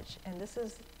knowledge. And this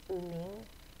is Uming,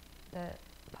 the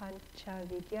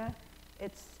Panchavidya.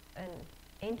 It's an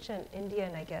ancient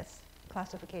Indian, I guess,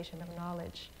 classification of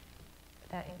knowledge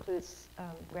that includes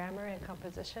grammar and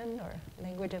composition, or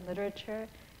language and literature,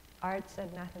 arts and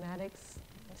mathematics,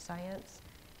 science,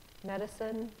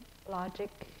 medicine, logic,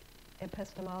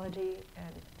 epistemology,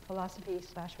 and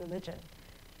philosophy/religion.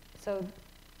 So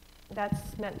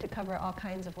that's meant to cover all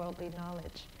kinds of worldly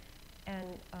knowledge.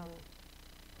 And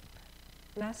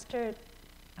Master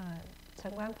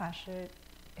Cengguan Fashi,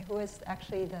 who is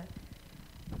actually the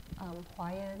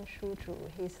Huayan Shuzhu,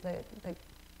 he's the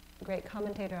great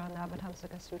commentator on the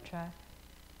Avatamsaka Sutra,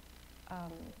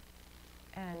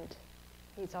 and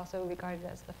he's also regarded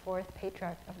as the 4th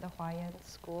patriarch of the Huayan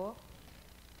school,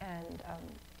 and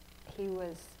he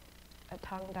was a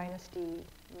Tang Dynasty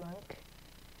monk.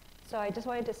 So I just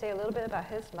wanted to say a little bit about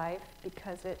his life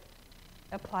because it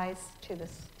applies to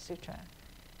this sutra.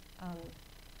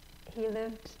 He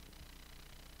lived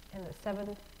in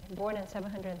born in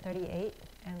 738,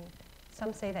 and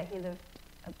some say that he lived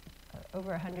over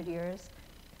 100 years.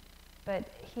 But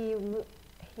he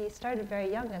started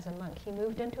very young as a monk. He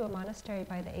moved into a monastery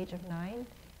by the age of 9,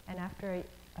 and after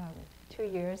 2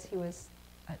 years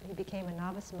he became a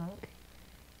novice monk.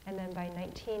 And then by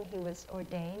 19 he was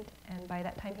ordained, and by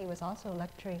that time he was also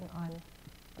lecturing on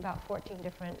about 14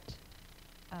 different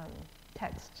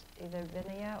texts, either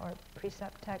Vinaya or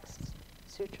precept texts,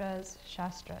 sutras,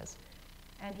 shastras.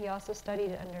 And he also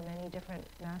studied under many different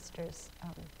masters,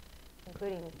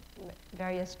 including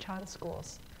various Chan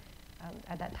schools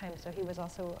at that time. So he was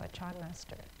also a Chan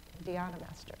master, dhyana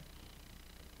master.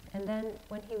 And then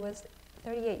when he was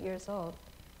 38 years old,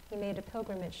 he made a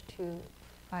pilgrimage to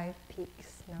Five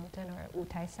Peaks Mountain, or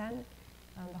Utaisan,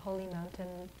 the holy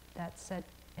mountain that's said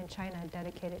in China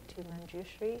dedicated to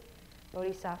Manjushri,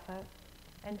 Bodhisattva.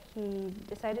 And he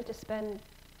decided to spend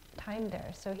time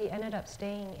there. So he ended up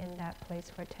staying in that place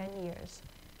for 10 years.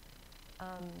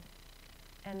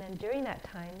 And then during that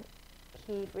time,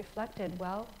 he reflected,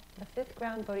 well, the fifth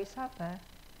ground Bodhisattva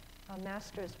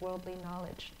masters worldly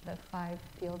knowledge, the 5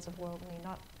 fields of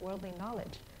worldly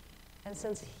knowledge. And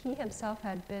since he himself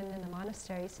had been in the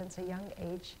monastery since a young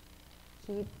age,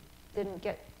 he didn't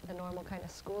get the normal kind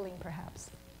of schooling, perhaps.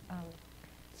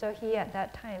 So he, at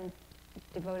that time,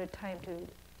 devoted time to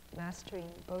mastering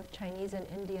both Chinese and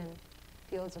Indian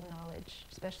fields of knowledge,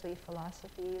 especially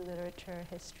philosophy, literature,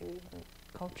 history, and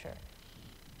culture.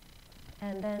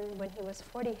 And then when he was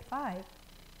 45,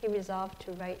 he resolved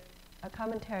to write a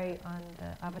commentary on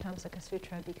the Avatamsaka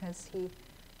Sutra because he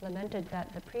lamented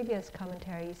that the previous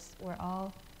commentaries were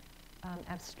all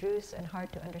abstruse and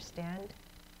hard to understand.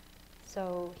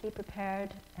 So he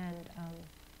prepared, and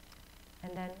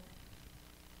then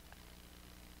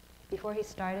before he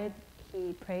started,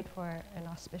 he prayed for an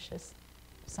auspicious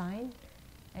sign,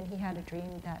 and he had a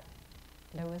dream that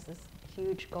there was this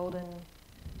huge golden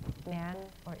man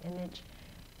or image,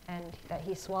 and that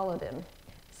he swallowed him.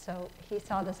 So he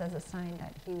saw this as a sign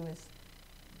that he was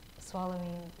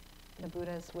swallowing the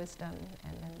Buddha's wisdom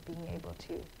and then being able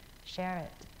to share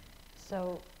it.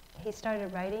 So he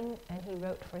started writing, and he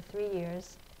wrote for 3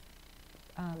 years,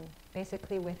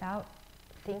 basically without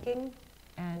thinking,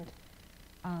 and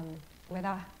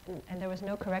there was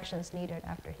no corrections needed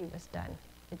after he was done.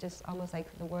 It just almost like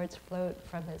the words flowed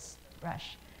from his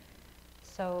brush.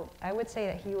 So I would say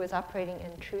that he was operating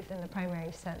in truth in the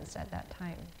primary sense at that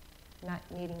time, not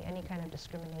needing any kind of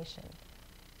discrimination.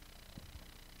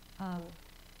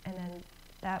 And then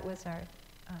that was our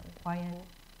Huayan,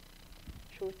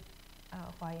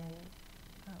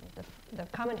 the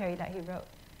commentary that he wrote.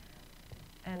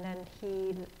 And then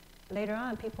later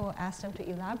on, people asked him to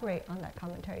elaborate on that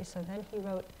commentary, so then he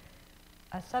wrote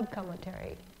a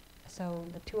sub-commentary. So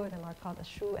the 2 of them are called the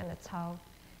Shu and the Cao,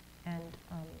 and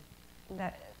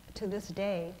that to this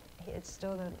day, it's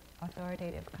still the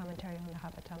authoritative commentary on the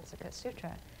Avatamsaka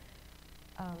Sutra.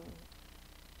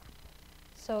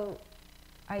 So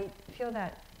I feel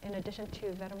that in addition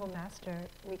to Venerable Master,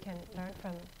 we can learn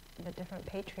from the different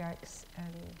patriarchs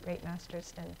and great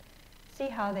masters and see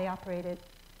how they operated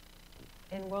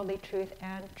in worldly truth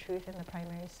and truth in the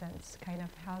primary sense, kind of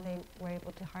how they were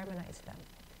able to harmonize them.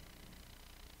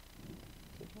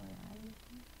 Did you want to add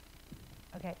anything?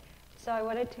 Okay, so I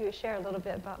wanted to share a little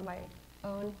bit about my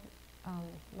own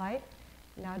life,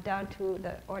 now down to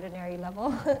the ordinary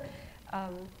level.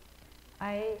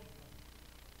 I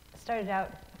started out,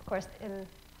 of course, in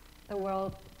the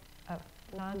world of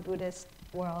non-Buddhist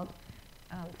world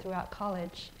throughout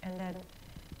college, and then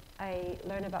I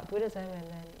learned about Buddhism and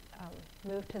then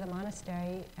moved to the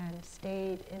monastery and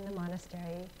stayed in the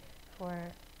monastery for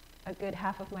a good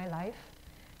half of my life.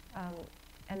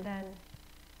 And then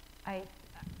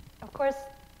of course,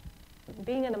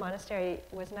 being in the monastery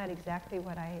was not exactly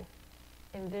what I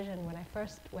envisioned when I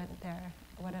first went there,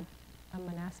 what a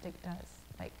monastic does,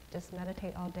 like just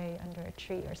meditate all day under a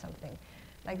tree or something.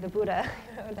 Like the Buddha,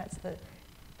 that's the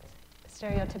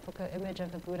stereotypical image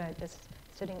of the Buddha, just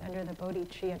sitting under the Bodhi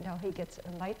tree until he gets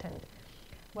enlightened.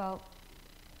 Well,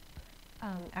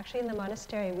 actually in the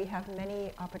monastery we have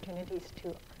many opportunities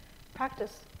to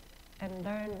practice and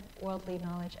learn worldly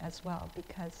knowledge as well,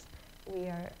 because we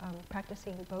are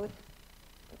practicing both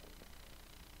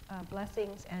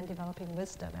blessings and developing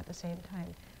wisdom at the same time.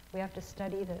 We have to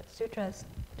study the sutras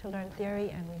to learn theory,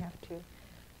 and we have to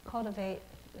cultivate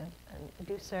and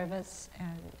do service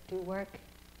and do work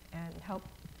and help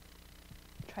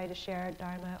try to share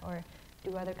Dharma or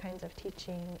do other kinds of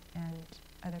teaching and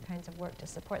other kinds of work to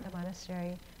support the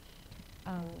monastery.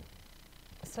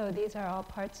 So these are all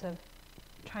parts of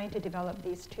trying to develop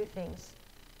these two things.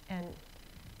 And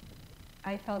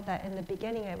I felt that in the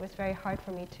beginning it was very hard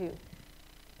for me to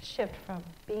shift from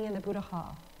being in the Buddha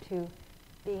hall to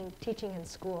being teaching in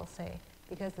school, say,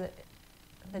 because the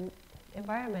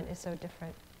environment is so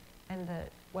different, and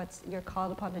what's you're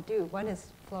called upon to do, one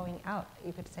is flowing out,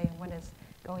 you could say, and one is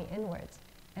going inwards.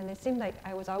 And it seemed like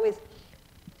I was always,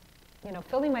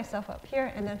 filling myself up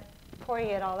here and then pouring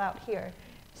it all out here.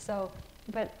 So,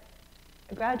 but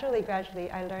gradually,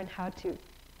 I learned how to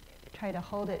try to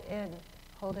hold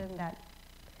in that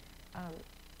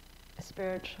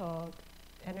spiritual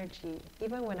energy,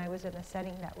 even when I was in a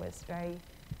setting that was very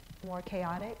more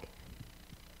chaotic.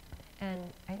 And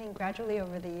I think gradually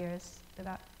over the years,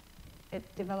 it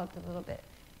developed a little bit.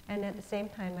 And at the same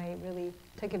time, I really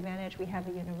took advantage. We have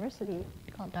a university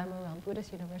called Dharma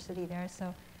Buddhist University there,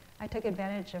 so I took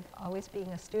advantage of always being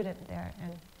a student there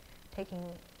and taking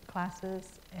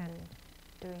classes and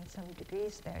doing some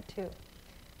degrees there too.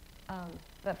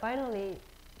 But finally,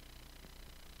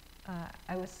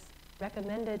 I was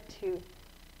recommended to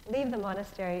leave the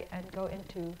monastery and go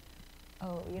into a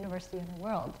university in the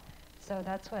world. So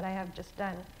that's what I have just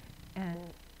done, and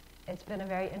it's been a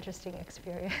very interesting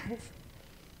experience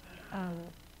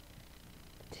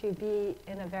to be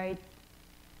in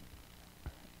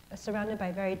surrounded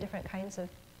by very different kinds of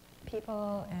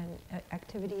people and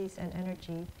activities and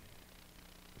energy.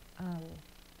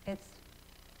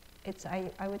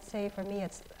 I would say for me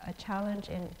it's a challenge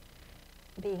in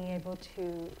being able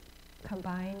to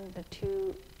combine the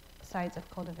two sides of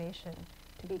cultivation,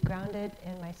 to be grounded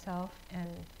in myself and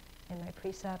in my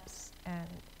precepts and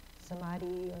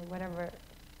samadhi or whatever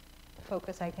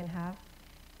focus I can have,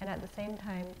 and at the same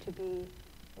time to be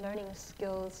learning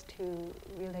skills to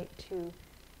relate to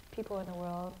people in the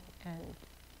world and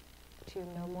to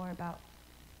know more about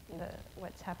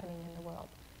what's happening in the world.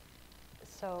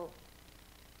 So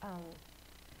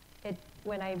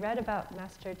when I read about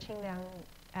Master Liang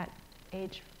at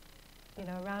age,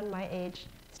 around my age,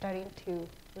 starting to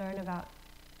learn about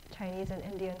Chinese and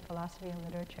Indian philosophy and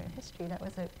literature and history, that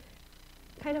was a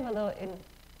kind of a little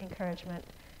encouragement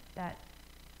that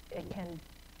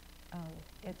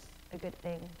it's a good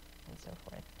thing and so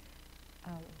forth.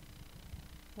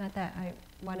 Not that I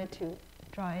wanted to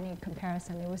draw any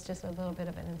comparison, it was just a little bit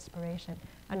of an inspiration.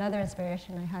 Another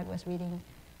inspiration I had was reading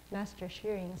Master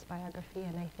Hsu's biography,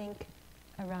 and I think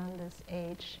around this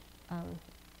age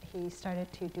he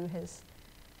started to do his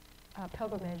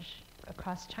pilgrimage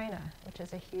across China, which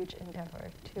is a huge endeavor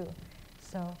too.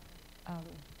 So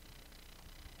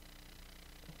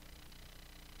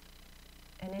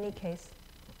in any case,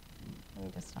 let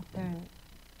me just stop there. And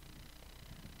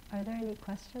are there any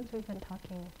questions? We've been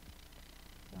talking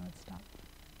non-stop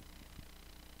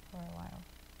for a while.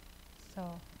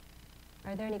 So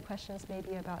are there any questions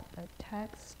maybe about the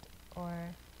text or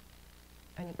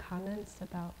any comments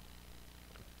about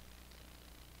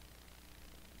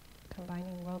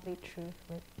combining worldly truth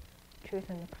with truth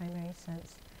in the primary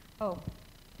sense? Oh,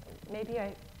 maybe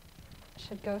I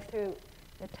should go through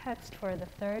the text for the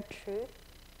third truth.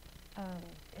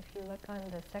 If you look on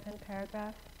the second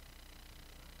paragraph,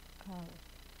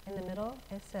 in the middle,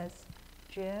 it says,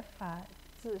 觉法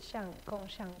自相共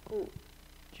相故，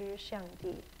知相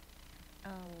地.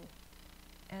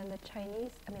 And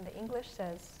the English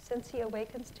says, since he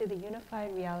awakens to the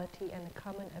unified reality and the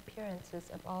common appearances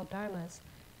of all dharmas,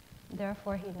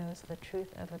 therefore he knows the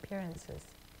truth of appearances.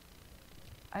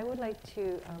 I would like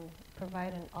to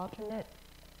provide an alternate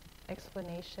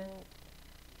explanation,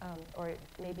 or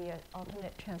maybe an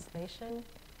alternate translation,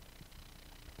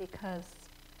 because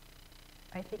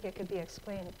I think it could be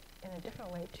explained in a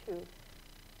different way too.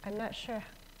 I'm not sure.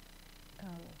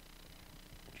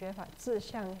 觉法自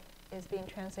相 is being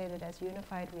translated as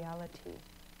unified reality,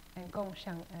 and 共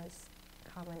相 as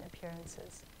common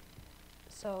appearances.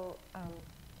 So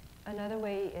another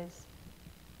way is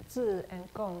自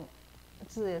and 共.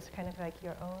 自 is kind of like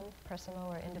your own personal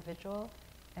or individual,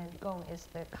 and 共 is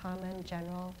the common,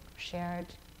 general, shared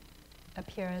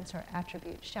appearance or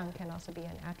attribute. 相 can also be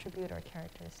an attribute or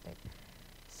characteristic.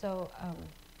 So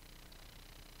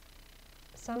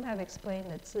some have explained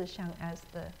the 自相 as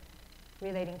the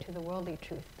relating to the worldly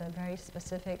truth, the very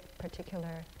specific,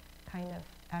 particular kind of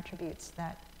attributes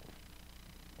that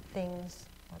things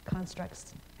or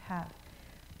constructs have.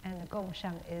 And the 共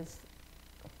相 is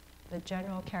the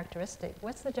general characteristic.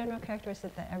 What's the general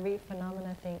characteristic that every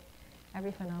phenomena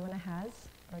has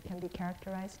or can be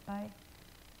characterized by?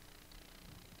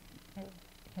 And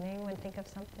can anyone think of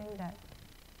something that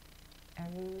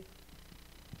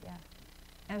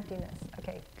Emptiness.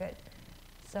 Okay, good.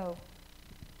 So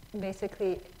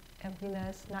basically,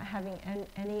 emptiness, not having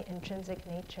any intrinsic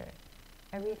nature.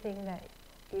 Everything that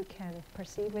you can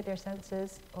perceive with your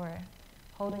senses or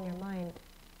hold in your mind,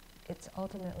 it's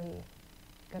ultimately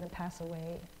going to pass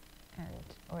away,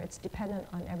 or it's dependent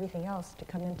on everything else to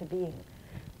come into being.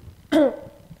 Sorry.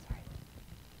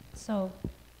 So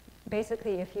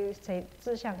basically, if you say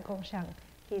自相共相,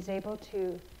 he's able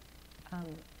to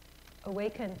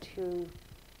awaken to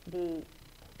the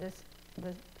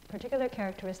particular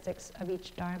characteristics of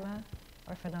each dharma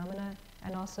or phenomena,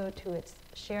 and also to its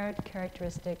shared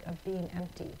characteristic of being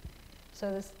empty.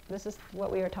 So this is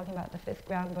what we were talking about. The fifth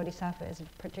ground bodhisattva is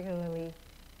particularly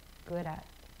good at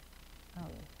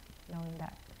knowing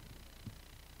that.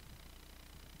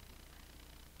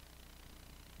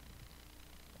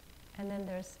 And then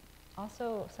there's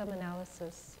also some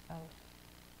analysis of,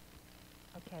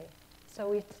 okay, so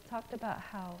we talked about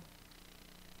how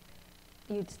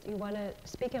you want to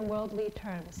speak in worldly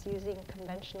terms, using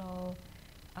conventional,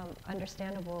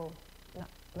 understandable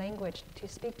language to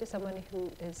speak to someone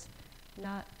who is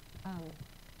not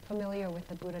familiar with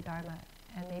the Buddha Dharma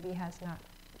and maybe has not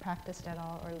practiced at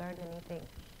all or learned anything.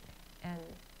 And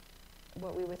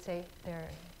what we would say,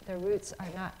 their roots are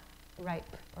not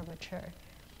ripe or mature.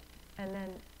 And then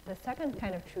the second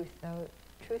kind of truth, though,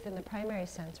 truth in the primary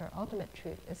sense or ultimate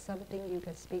truth, is something you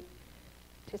can speak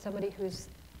to somebody whose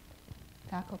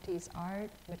faculties are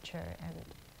mature and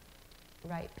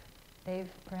ripe.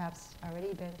 They've perhaps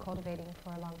already been cultivating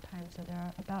for a long time, so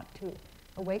they're about to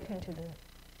awaken to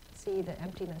see the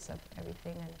emptiness of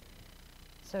everything. And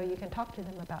so you can talk to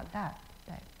them about that,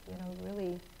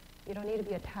 really, you don't need to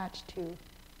be attached to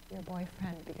your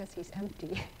boyfriend because he's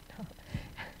empty.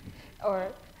 Or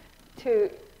to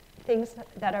things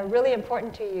that are really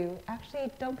important to you. Actually,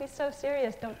 don't be so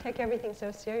serious. Don't take everything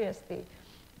so seriously.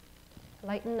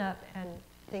 Lighten up and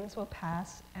things will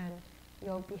pass and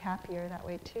you'll be happier that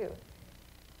way too.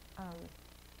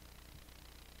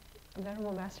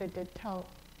 Venerable Master did tell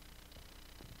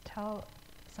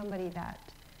somebody that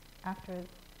after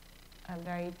a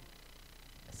very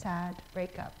sad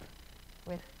breakup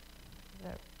with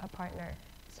a partner.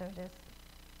 So just,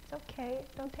 it's okay,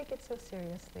 don't take it so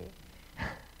seriously.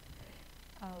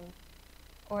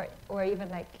 Or even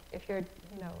like if you're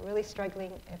really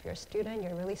struggling, if you're a student,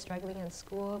 you're really struggling in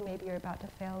school, maybe you're about to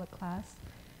fail a class,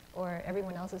 or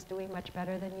everyone else is doing much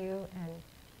better than you, and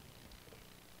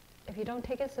if you don't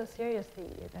take it so seriously,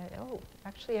 that,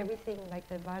 actually everything, like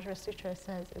the Vajra Sutra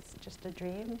says, it's just a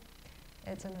dream,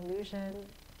 it's an illusion,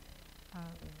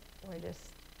 we're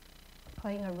just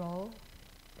playing a role,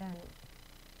 then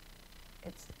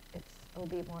it'll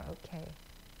be more okay.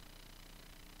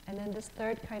 And then this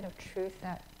third kind of truth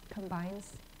that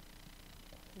combines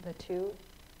the two,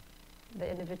 the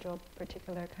individual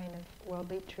particular kind of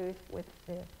worldly truth with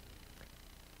the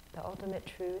ultimate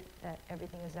truth that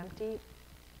everything is empty.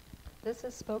 This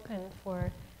is spoken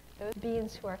for those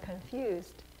beings who are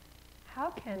confused. How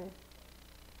can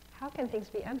things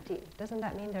be empty? Doesn't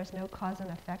that mean there's no cause and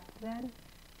effect then?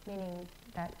 Meaning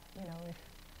that,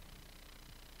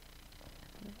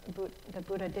 if the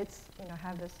Buddha did,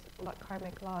 have this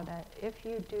karmic law that if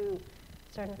you do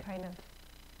certain kind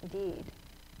of deed,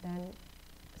 then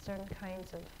certain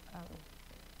kinds of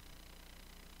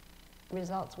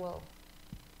results will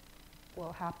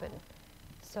happen.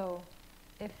 So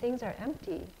if things are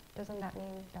empty, doesn't that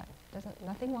mean that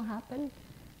nothing will happen?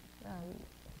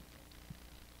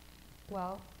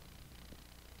 Well,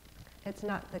 it's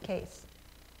not the case.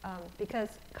 Because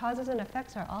causes and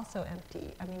effects are also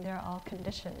empty. I mean, they're all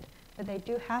conditioned, but they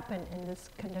do happen in this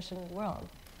conditioned world.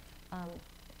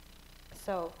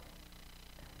 So,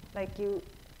 like you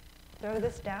throw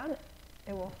this down,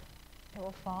 it will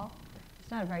fall.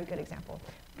 It's not a very good example,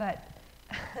 but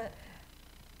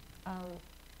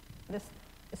this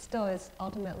still is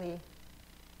ultimately,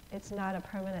 it's not a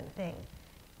permanent thing,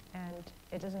 and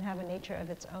it doesn't have a nature of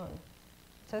its own.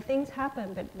 So things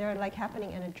happen, but they're like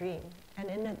happening in a dream. And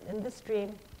in this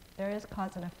dream, there is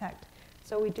cause and effect.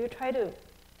 So we do try to,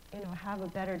 have a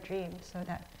better dream so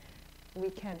that we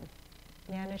can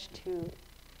manage to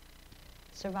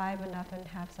survive enough and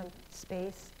have some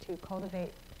space to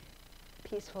cultivate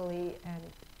peacefully and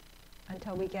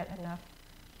until we get enough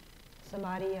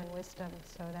samadhi and wisdom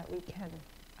so that we can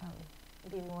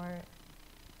be more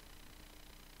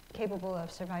capable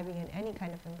of surviving in any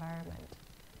kind of environment.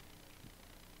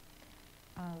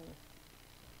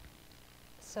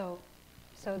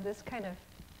 So this kind of,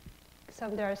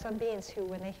 there are some beings who,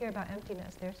 when they hear about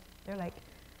emptiness, they're like,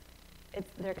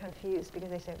 they're confused because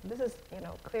they say, this is,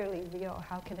 clearly real.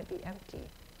 How can it be empty?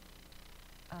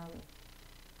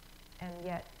 and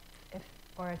yet,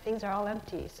 or things are all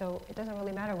empty, so it doesn't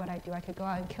really matter what I do. I could go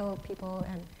out and kill people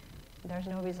and there's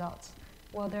no results.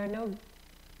 Well, there are no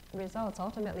results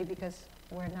ultimately because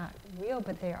we're not real,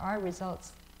 but there are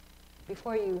results.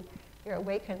 Before you're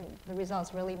awakened, the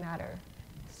results really matter.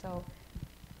 So,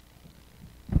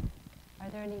 are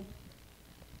there any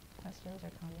questions or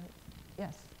comments?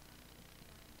 Yes?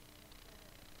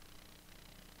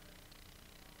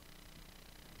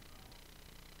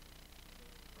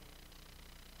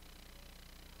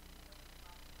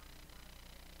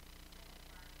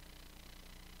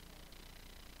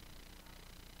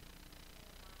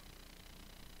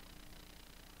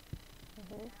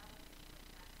 Mm-hmm.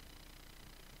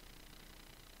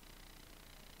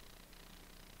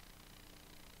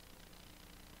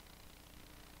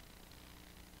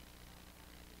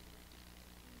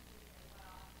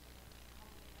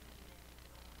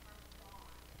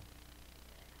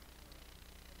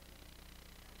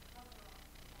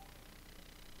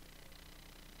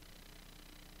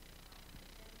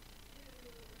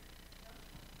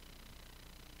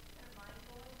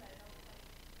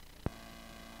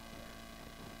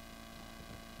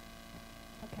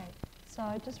 Okay, so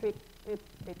I'll just repeat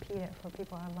it for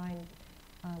people online.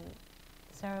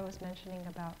 Sarah was mentioning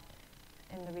about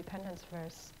in the repentance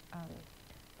verse,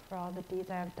 for all the deeds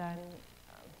I have done,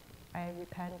 I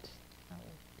repent.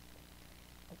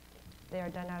 They are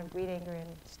done out of greed, anger,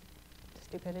 and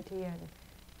stupidity,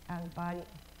 and by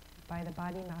the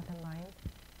body, mouth, and mind.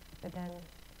 But then,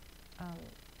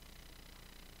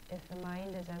 if the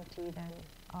mind is empty, then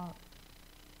all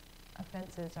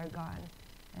offenses are gone.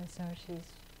 And so she's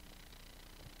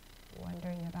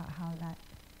wondering about how that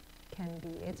can be.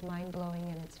 It's mind-blowing,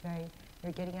 and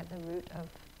you're getting at the root of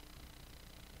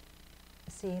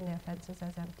seeing the offenses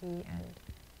as empty and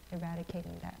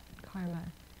eradicating that karma.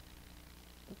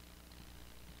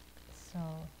 So,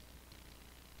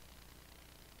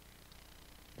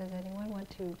 does anyone want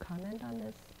to comment on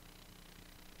this?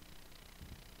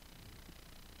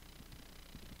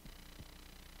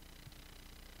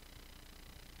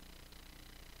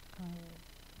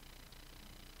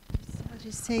 So I'll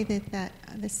just say that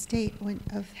the state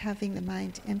of having the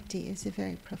mind empty is a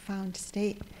very profound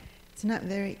state. It's not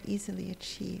very easily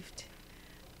achieved.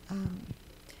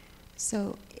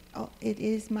 So it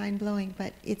is mind-blowing,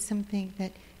 but it's something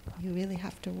that you really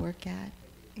have to work at,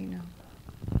 you know.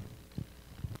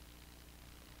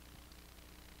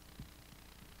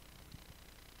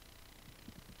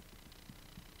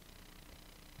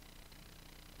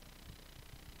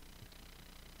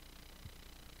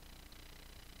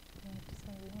 You want to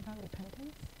say more about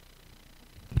repentance?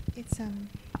 It's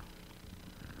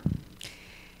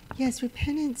yes,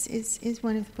 repentance is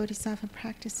one of the bodhisattva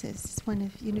practices. It's one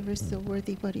of universal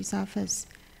worthy bodhisattvas.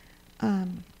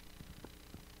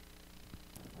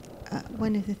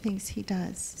 One of the things he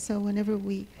does. So whenever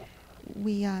we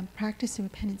practice a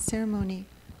repentance ceremony,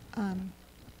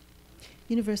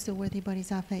 universal worthy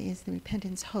bodhisattva is the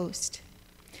repentance host,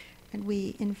 and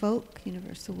we invoke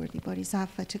universal worthy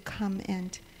bodhisattva to come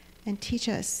and teach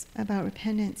us about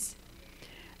repentance.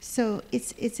 So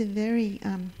it's a very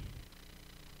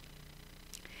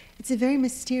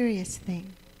mysterious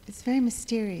thing. It's very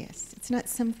mysterious. It's not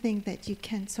something that you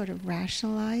can sort of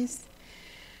rationalize,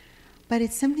 but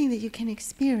it's something that you can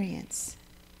experience,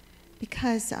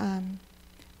 because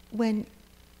when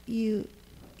you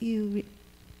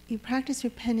practice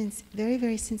repentance very,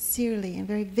 very sincerely and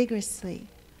very vigorously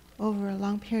over a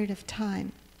long period of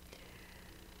time,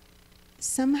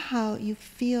 somehow you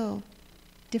feel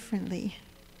differently.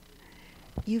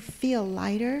 You feel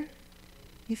lighter,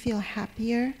 you feel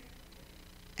happier,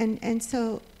 and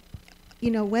so,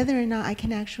 you know, whether or not I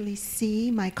can actually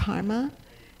see my karma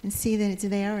and see that it's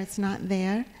there or it's not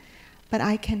there, but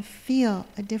I can feel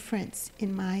a difference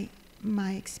in my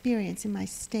experience, in my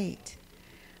state.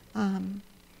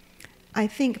 I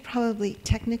think probably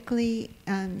technically,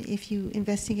 if you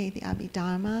investigate the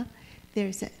Abhidharma,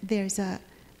 there's a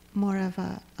more of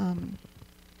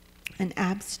an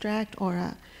abstract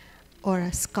or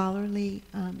a scholarly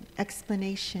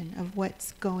explanation of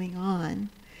what's going on,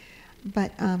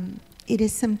 but it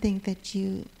is something that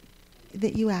you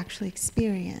actually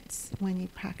experience when you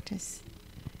practice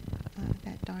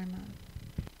that Dharma.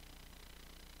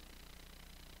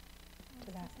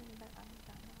 To that.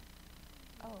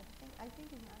 Oh. I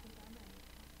think in the Avatamsaka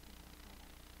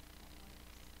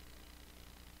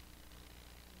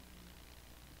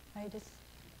Sutra,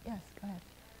 Yes, go ahead.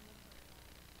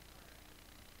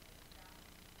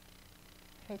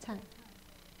 Hey, time.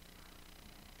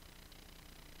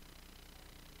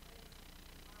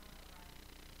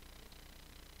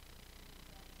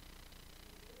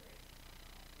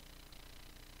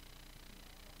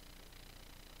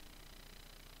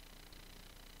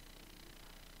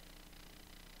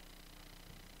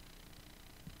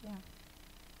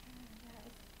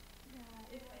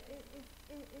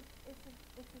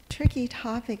 It's a tricky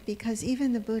topic because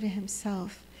even the Buddha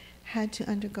himself had to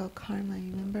undergo karma.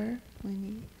 You remember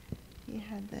when he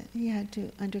had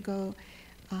to undergo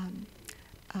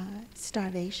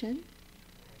starvation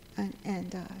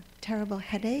and terrible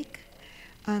headache.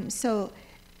 So,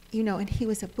 and he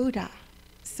was a Buddha.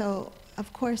 So,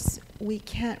 of course, we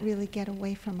can't really get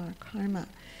away from our karma.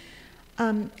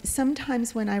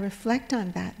 Sometimes when I reflect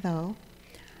on that, though,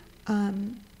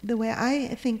 the way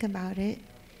I think about it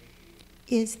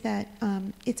is that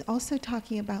it's also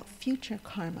talking about future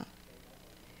karma.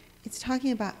 It's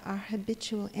talking about our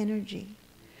habitual energy.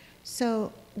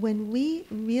 So when we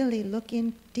really look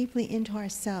deeply into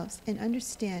ourselves and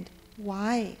understand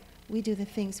why we do the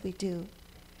things we do,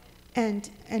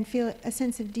 and feel a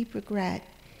sense of deep regret,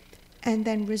 and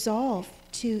then resolve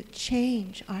to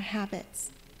change our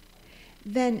habits,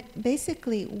 then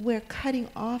basically we're cutting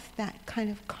off that kind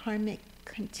of karmic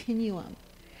continuum,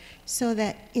 so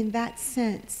that in that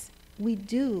sense we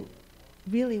do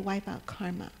really wipe out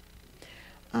karma.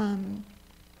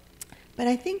 But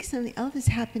I think something else is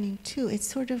happening too. It's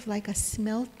sort of like a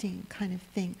smelting kind of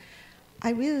thing.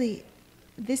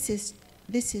 This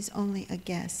is only a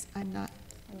guess.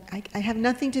 I have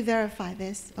nothing to verify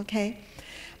this, okay?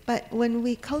 But when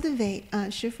we cultivate,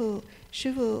 Shifu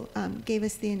gave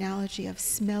us the analogy of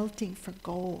smelting for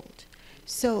gold.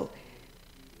 So,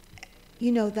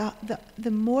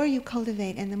 the more you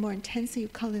cultivate and the more intensely you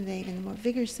cultivate and the more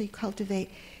vigorously you cultivate,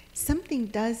 something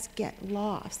does get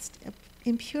lost.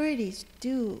 Impurities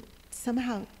do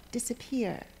somehow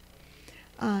disappear.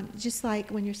 Just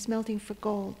like when you're smelting for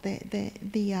gold,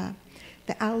 the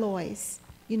alloys,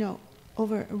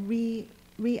 over a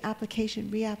reapplication,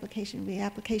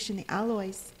 the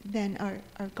alloys then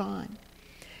are gone.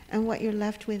 And what you're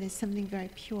left with is something very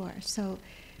pure. So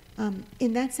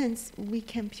in that sense, we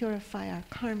can purify our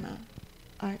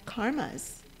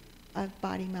karmas of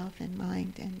body, mouth, and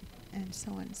mind, and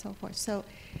so on and so forth. So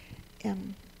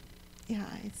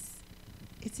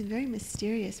it's a very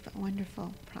mysterious but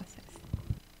wonderful process.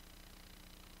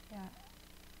 Yeah,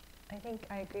 I think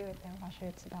I agree with Liang Hua Shu.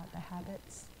 It's about the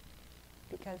habits,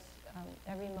 because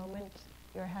every moment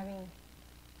you're having,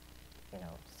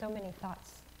 so many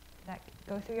thoughts that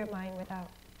go through your mind without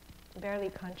barely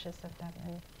conscious of them.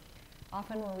 And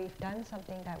often when we've done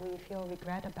something that we feel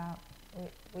regret about,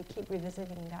 we keep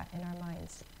revisiting that in our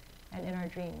minds and in our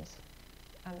dreams.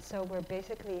 So we're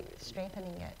basically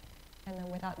strengthening it. And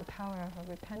then without the power of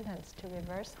repentance to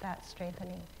reverse that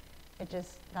strengthening,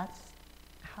 that's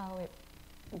how it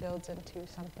builds into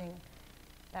something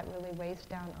that really weighs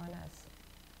down on us.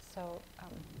 So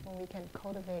when we can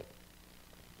cultivate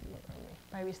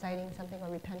by reciting something or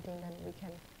repenting, then we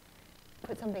can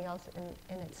put something else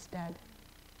in its stead.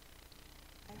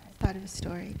 I thought of a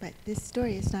story, but this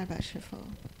story is not about Shifu.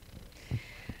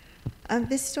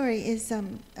 This story is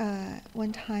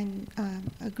one time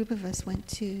a group of us went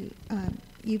to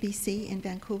UBC in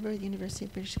Vancouver, the University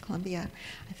of British Columbia.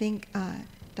 I think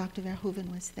Dr. Verhoeven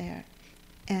was there,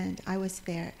 and I was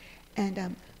there,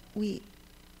 and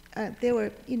there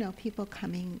were people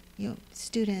coming,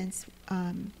 students,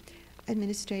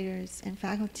 administrators, and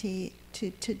faculty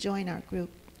to join our group,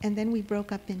 and then we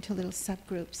broke up into little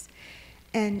subgroups.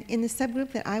 And in the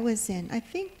subgroup that I was in, I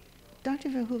think Dr.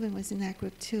 Verhoeven was in that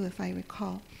group too, if I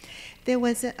recall. There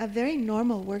was a very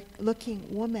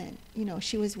normal-looking woman.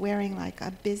 She was wearing like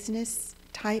a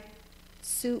business-type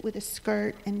suit with a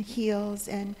skirt and heels,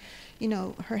 and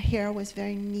her hair was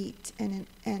very neat, and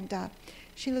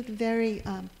she looked very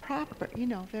proper.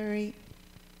 Very.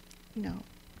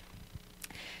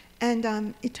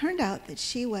 And it turned out that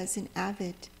she was an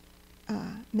avid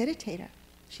meditator.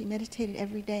 She meditated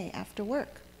every day after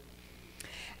work.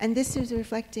 And this is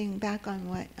reflecting back on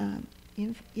what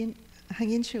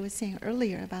Heng Sure was saying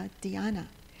earlier about dhyana,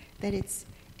 that it's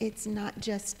not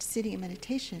just sitting in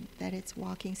meditation, that it's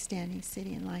walking, standing,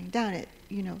 sitting, and lying down.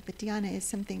 But dhyana is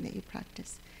something that you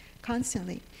practice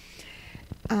constantly.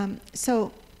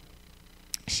 So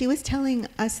she was telling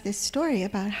us this story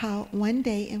about how one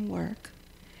day in work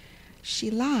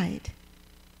she lied,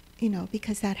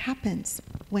 because that happens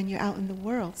when you're out in the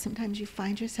world. Sometimes you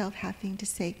find yourself having to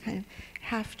say kind of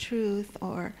half-truth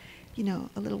or,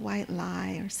 a little white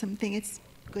lie or something. It's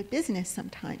good business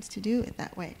sometimes to do it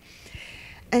that way.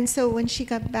 And so when she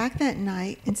got back that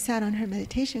night and sat on her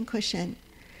meditation cushion,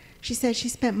 she said she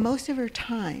spent most of her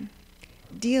time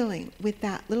dealing with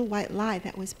that little white lie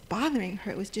that was bothering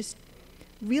her. It was just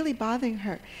really bothering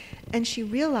her. And she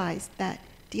realized that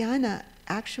dhyana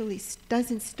actually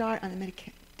doesn't start on the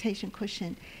meditation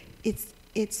cushion. It's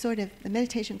sort of, the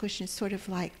meditation cushion is sort of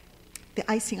like the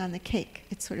icing on the cake.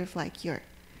 It's sort of like your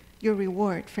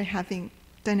reward for having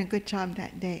done a good job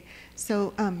that day.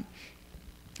 So,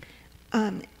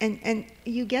 and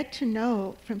you get to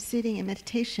know from sitting in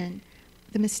meditation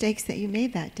the mistakes that you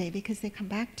made that day because they come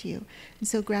back to you. And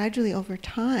so gradually over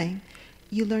time,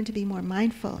 you learn to be more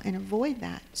mindful and avoid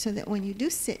that so that when you do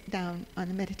sit down on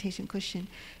the meditation cushion,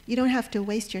 you don't have to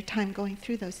waste your time going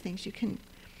through those things. You can,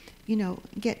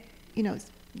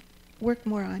 work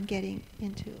more on getting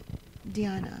into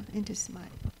dhyana, into samadhi.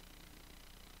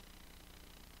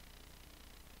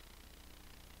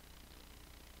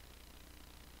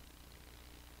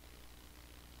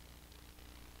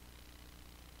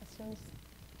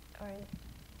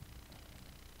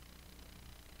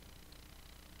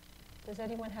 Does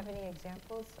anyone have any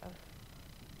examples of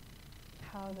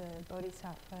how the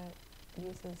Bodhisattva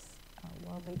uses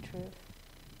worldly truth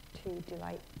to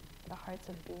delight the hearts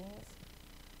of beings?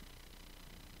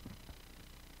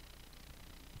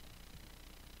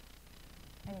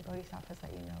 Any Bodhisattvas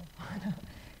that you know?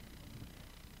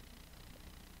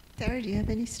 Sarah, do you have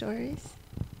any stories?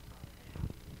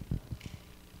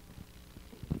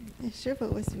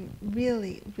 Sherpa was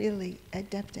really, really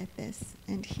adept at this,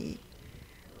 and he,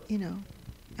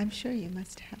 I'm sure you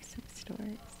must have some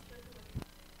stories.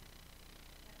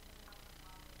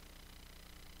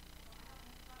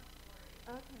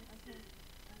 Okay.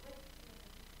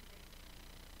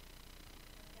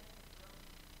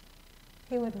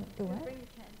 He would do what? Bring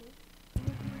candy. He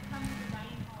would come to the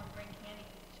dining hall and bring candy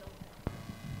to the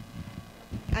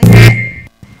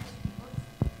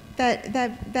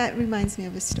children. That reminds me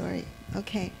of a story.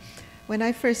 Okay, when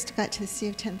I first got to the Sea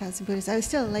of 10,000 Buddhas, I was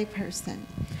still a layperson.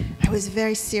 I was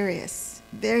very serious,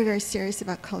 very, very serious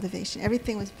about cultivation.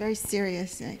 Everything was very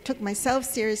serious, and I took myself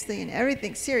seriously and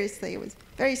everything seriously. It was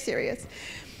very serious.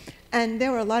 And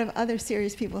there were a lot of other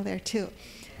serious people there too.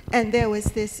 And there was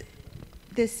this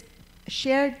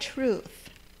shared truth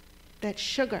that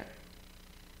sugar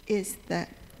is the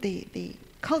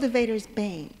cultivator's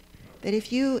bane. That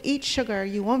if you eat sugar,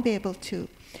 you won't be able to,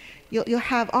 you'll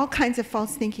have all kinds of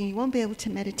false thinking, you won't be able to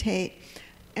meditate,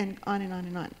 and on and on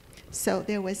and on. So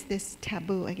there was this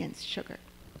taboo against sugar.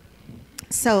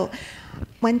 So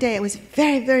one day it was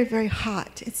very, very, very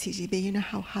hot at CGB. You know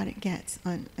how hot it gets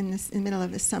in the middle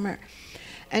of the summer.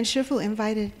 And Shifu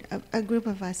invited a group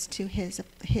of us to his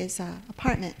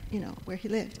apartment, where he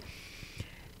lived.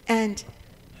 And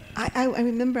I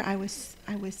remember I was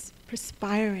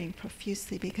perspiring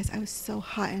profusely because I was so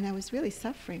hot and I was really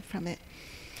suffering from it.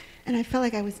 And I felt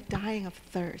like I was dying of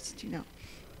thirst,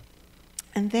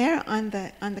 And there on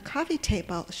the coffee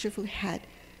table, Shifu had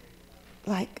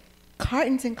like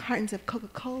cartons and cartons of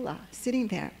Coca-Cola sitting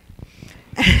there.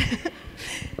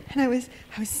 And I was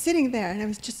sitting there and I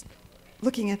was just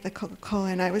looking at the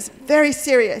Coca-Cola and I was very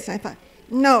serious. I thought,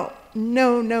 no,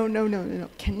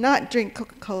 cannot drink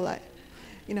Coca-Cola,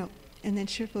 And then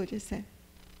Shifu just said,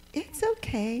 it's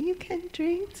okay, you can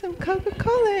drink some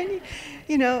Coca-Cola,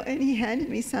 and he handed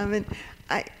me some, and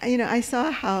I saw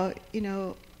how,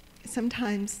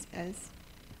 sometimes, as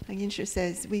Heng Sure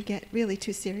says, we get really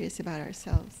too serious about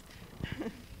ourselves.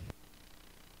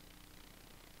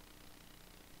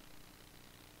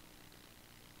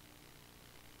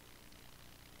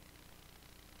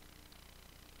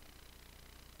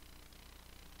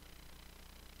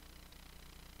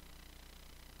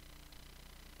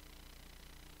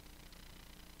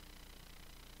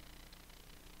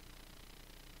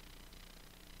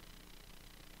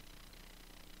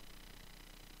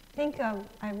 I think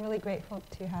I'm really grateful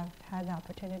to have had the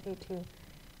opportunity to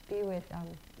be with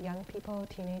young people,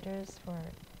 teenagers, for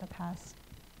the past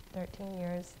 13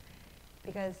 years,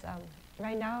 because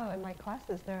right now in my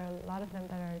classes there are a lot of them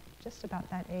that are just about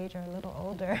that age or a little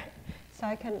older. So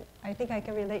I think I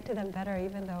can relate to them better,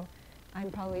 even though I'm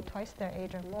probably twice their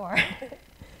age or more.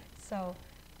 So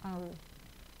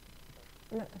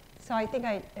I think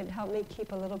it helped me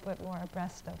keep a little bit more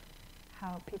abreast of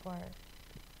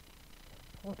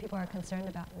what people are concerned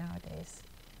about nowadays.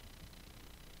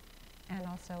 And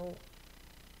also,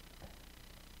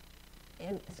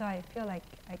 so I feel like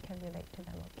I can relate to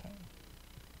them okay.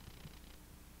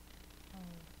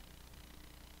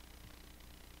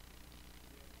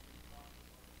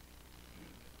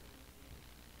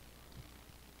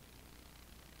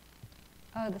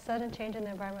 The sudden change in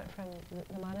the environment from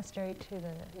the monastery to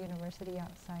the university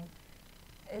outside.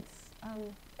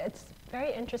 It's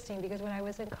very interesting because when I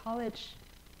was in college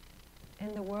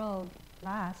in the world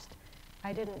last,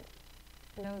 I didn't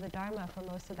know the Dharma for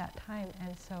most of that time,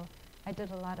 and so I did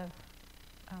a lot of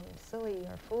silly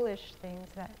or foolish things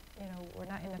that were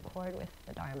not in accord with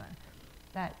the Dharma,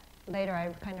 that later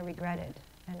I kind of regretted,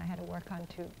 and I had to work on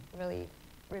to really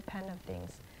repent of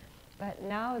things. But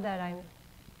now that I'm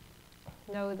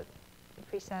know the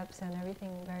precepts and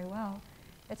everything very well,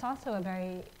 it's also a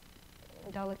very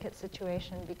delicate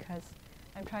situation because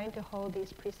I'm trying to hold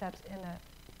these precepts in an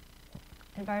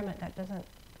environment that doesn't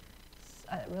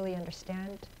really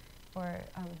understand or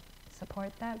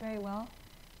support that very well.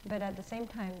 But at the same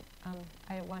time,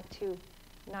 I want to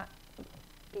not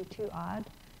be too odd.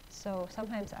 So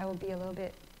sometimes I will be a little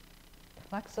bit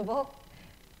flexible,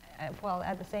 while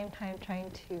at the same time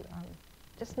trying to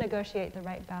just negotiate the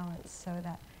right balance so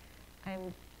that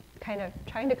I'm kind of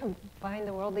trying to combine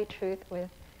the worldly truth with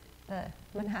the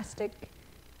monastic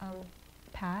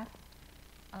path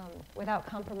without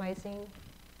compromising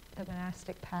the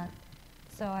monastic path.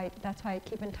 So that's why I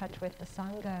keep in touch with the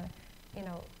Sangha,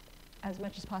 as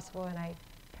much as possible, and I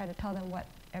try to tell them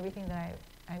everything that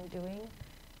I'm doing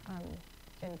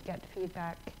and get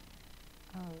feedback.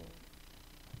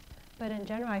 But in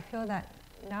general, I feel that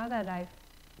now that I've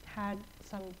had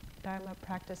some Dharma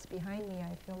practice behind me,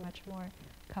 I feel much more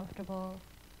comfortable,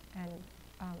 and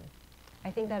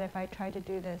I think that if I tried to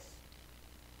do this,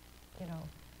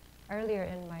 earlier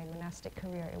in my monastic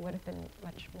career, it would have been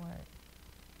much more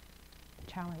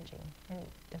challenging and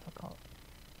difficult.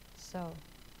 So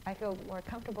I feel more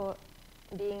comfortable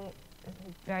being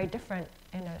very different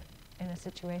in a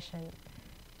situation,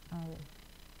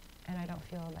 and I don't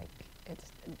feel like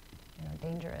it's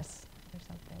dangerous or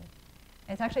something.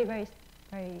 It's actually very,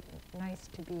 very nice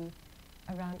to be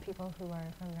around people who are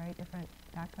from very different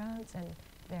backgrounds and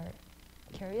they're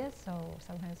curious. So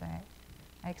sometimes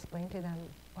I explain to them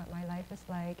what my life is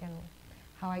like and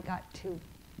how I got to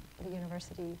the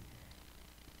university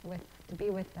to be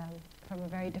with them from a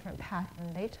very different path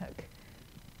than they took.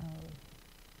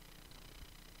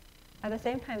 At the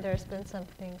same time, there's been some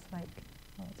things like,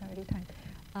 it's already time,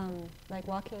 like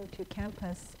walking to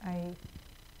campus, I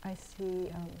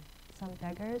see some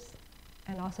beggars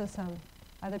and also some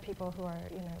other people who are,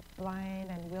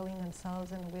 blind and wheeling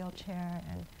themselves in a wheelchair,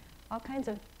 and all kinds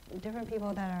of different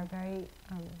people that are very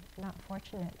not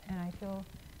fortunate. And I feel,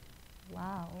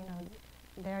 wow,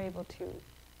 they're able to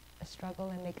struggle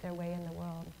and make their way in the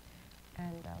world.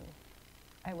 And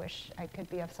I wish I could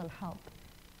be of some help.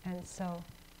 And so,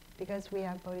 because we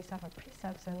have Bodhisattva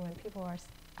precepts, and when people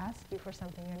ask you for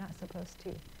something, you're not supposed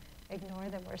to ignore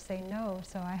them or say no.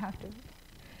 So I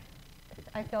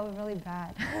feel really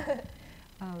bad.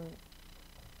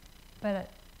 But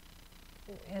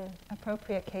in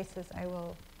appropriate cases, I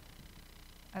will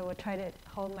try to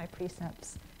hold my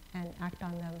precepts and act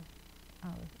on them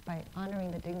by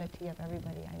honoring the dignity of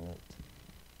everybody I meet.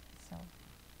 So,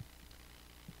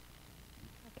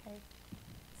 okay.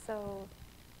 So,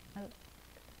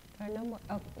 there are no more.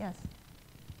 Oh, yes.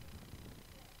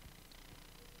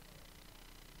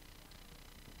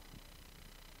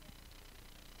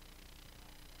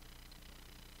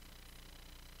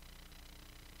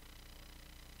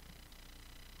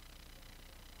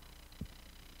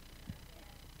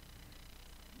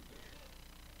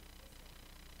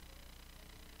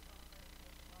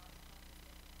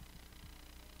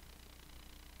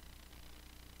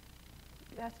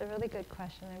 That's a really good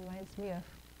question. It reminds me of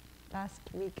last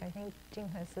week. I think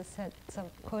Jinghus has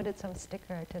quoted some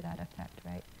sticker to that effect,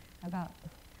 right? About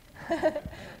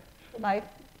life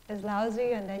is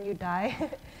lousy and then you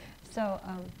die.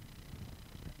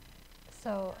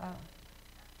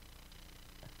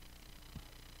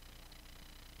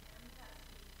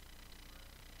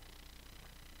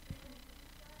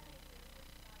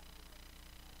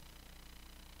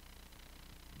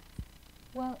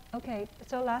 Well, okay,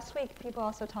 so last week people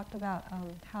also talked about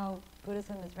how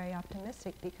Buddhism is very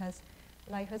optimistic because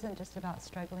life isn't just about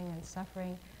struggling and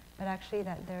suffering, but actually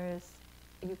that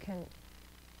you can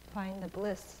find the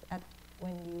bliss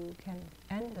when you can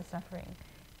end the suffering.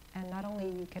 And not only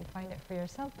you can find it for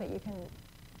yourself, but you can,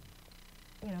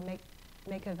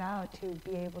 make a vow to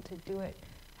be able to do it,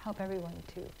 help everyone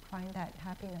to find that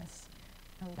happiness,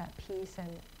 that peace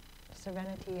and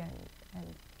serenity and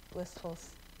blissful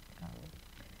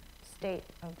state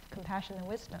of compassion and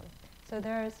wisdom. So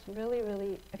there's really,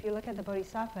 really, if you look at the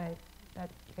Bodhisattva, that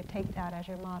you could take that as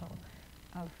your model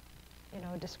of,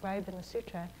 described in the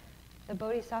sutra. The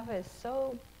Bodhisattva is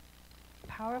so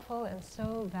powerful and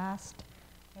so vast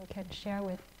and can share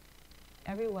with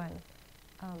everyone.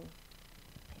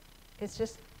 It's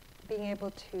just being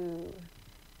able to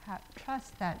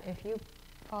trust that if you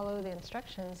follow the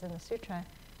instructions in the sutra,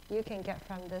 you can get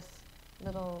from this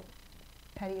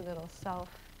petty little self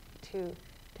to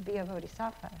be a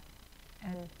bodhisattva.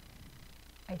 And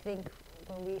I think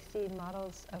when we see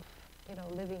models of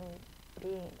living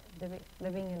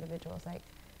individuals like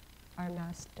our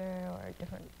master or the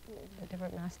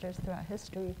different masters throughout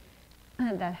history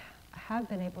that have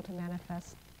been able to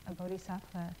manifest a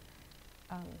bodhisattva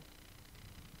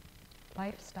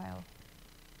lifestyle,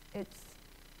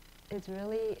 it's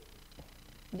really,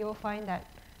 you'll find that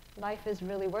life is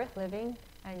really worth living,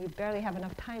 and you barely have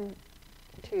enough time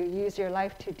to use your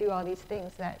life to do all these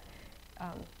things that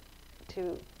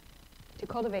to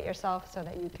cultivate yourself so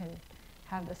that you can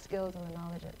have the skills and the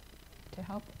knowledge to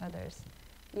help others.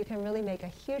 You can really make a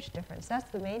huge difference. That's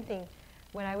the main thing.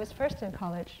 When I was first in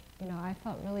college, I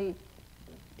felt really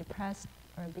depressed,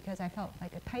 or because I felt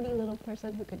like a tiny little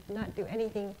person who could not do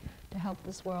anything to help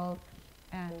this world,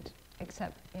 and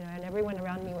except, and everyone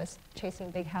around me was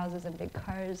chasing big houses and big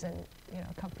cars and,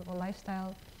 a comfortable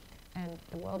lifestyle, and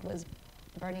the world was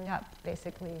burning up,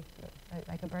 basically,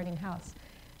 like a burning house.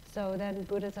 So then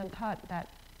Buddhism taught that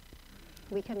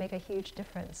we can make a huge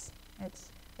difference.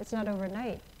 It's not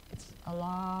overnight. It's a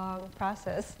long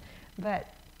process, but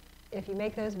if you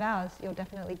make those vows, you'll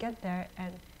definitely get there,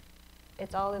 and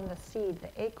it's all in the seed. The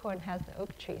acorn has the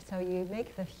oak tree, so you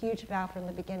make the huge vow from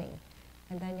the beginning,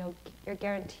 and then you're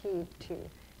guaranteed to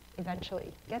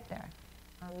eventually get there.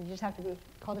 You just have to be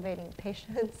cultivating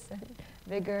patience and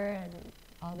vigor and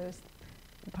all those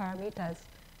paramitas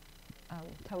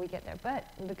till we get there. But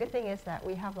the good thing is that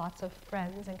we have lots of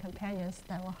friends and companions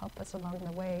that will help us along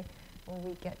the way when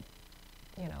we get,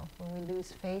 when we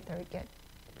lose faith or get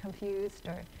confused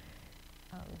or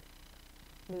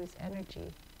lose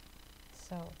energy.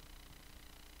 So,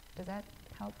 does that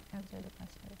help answer the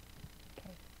question?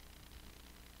 Okay.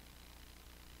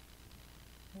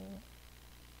 Any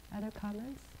other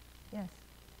comments? Yes.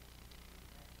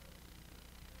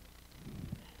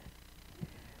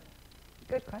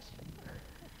 Good question.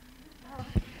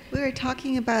 We were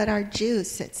talking about our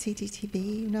juice at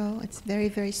CTTB, it's very,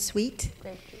 very sweet.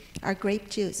 Grape juice. Our grape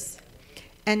juice.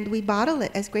 And we bottle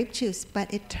it as grape juice,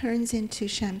 but it turns into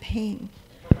champagne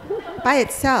by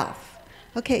itself.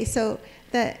 Okay, so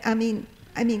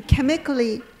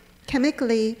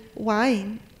chemically,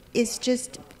 wine is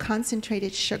just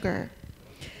concentrated sugar.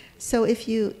 So if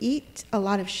you eat a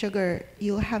lot of sugar,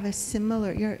 you'll have a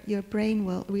similar, your brain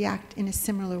will react in a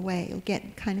similar way. You'll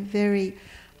get kind of very,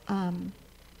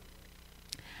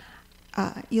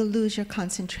 you'll lose your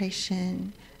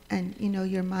concentration, and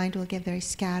your mind will get very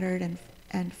scattered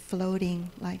and floating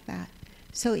like that.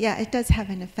 So yeah, it does have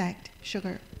an effect,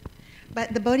 sugar.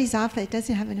 But the bodhisattva, it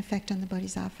doesn't have an effect on the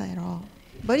bodhisattva at all.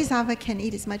 Bodhisattva can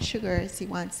eat as much sugar as he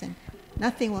wants, and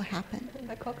nothing will happen.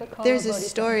 The Coca-Cola There's a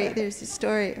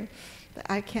story, but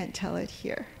I can't tell it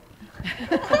here.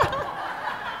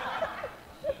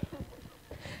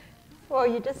 Well,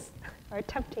 you just are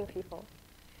tempting people.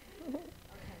 Okay.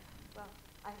 Well,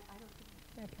 I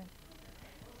don't think. Okay.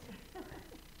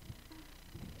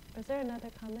 Is there another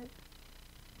comment?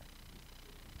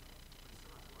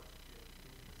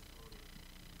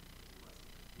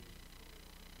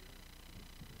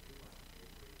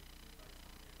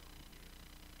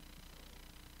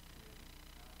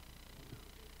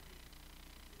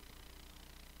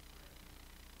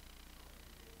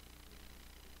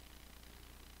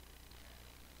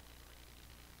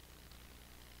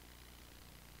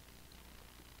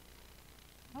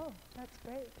 Oh, that's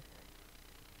great.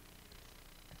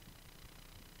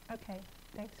 Okay,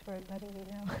 thanks for letting me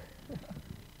know.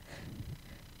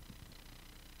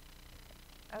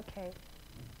 Okay.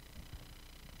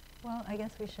 Well, I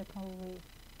guess we should probably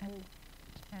end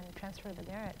and transfer the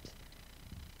merit.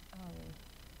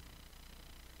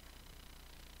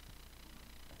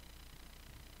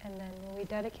 And then when we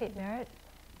dedicate merit,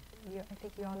 I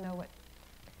think you all know what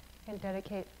you can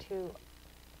dedicate to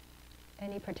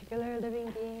any particular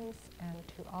living beings and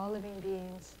to all living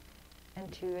beings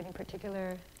and to any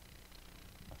particular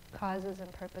causes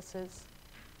and purposes,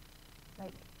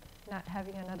 like not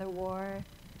having another war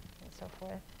and so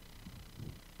forth.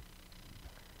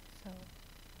 So,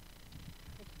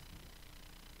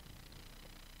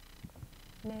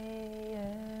 may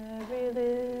every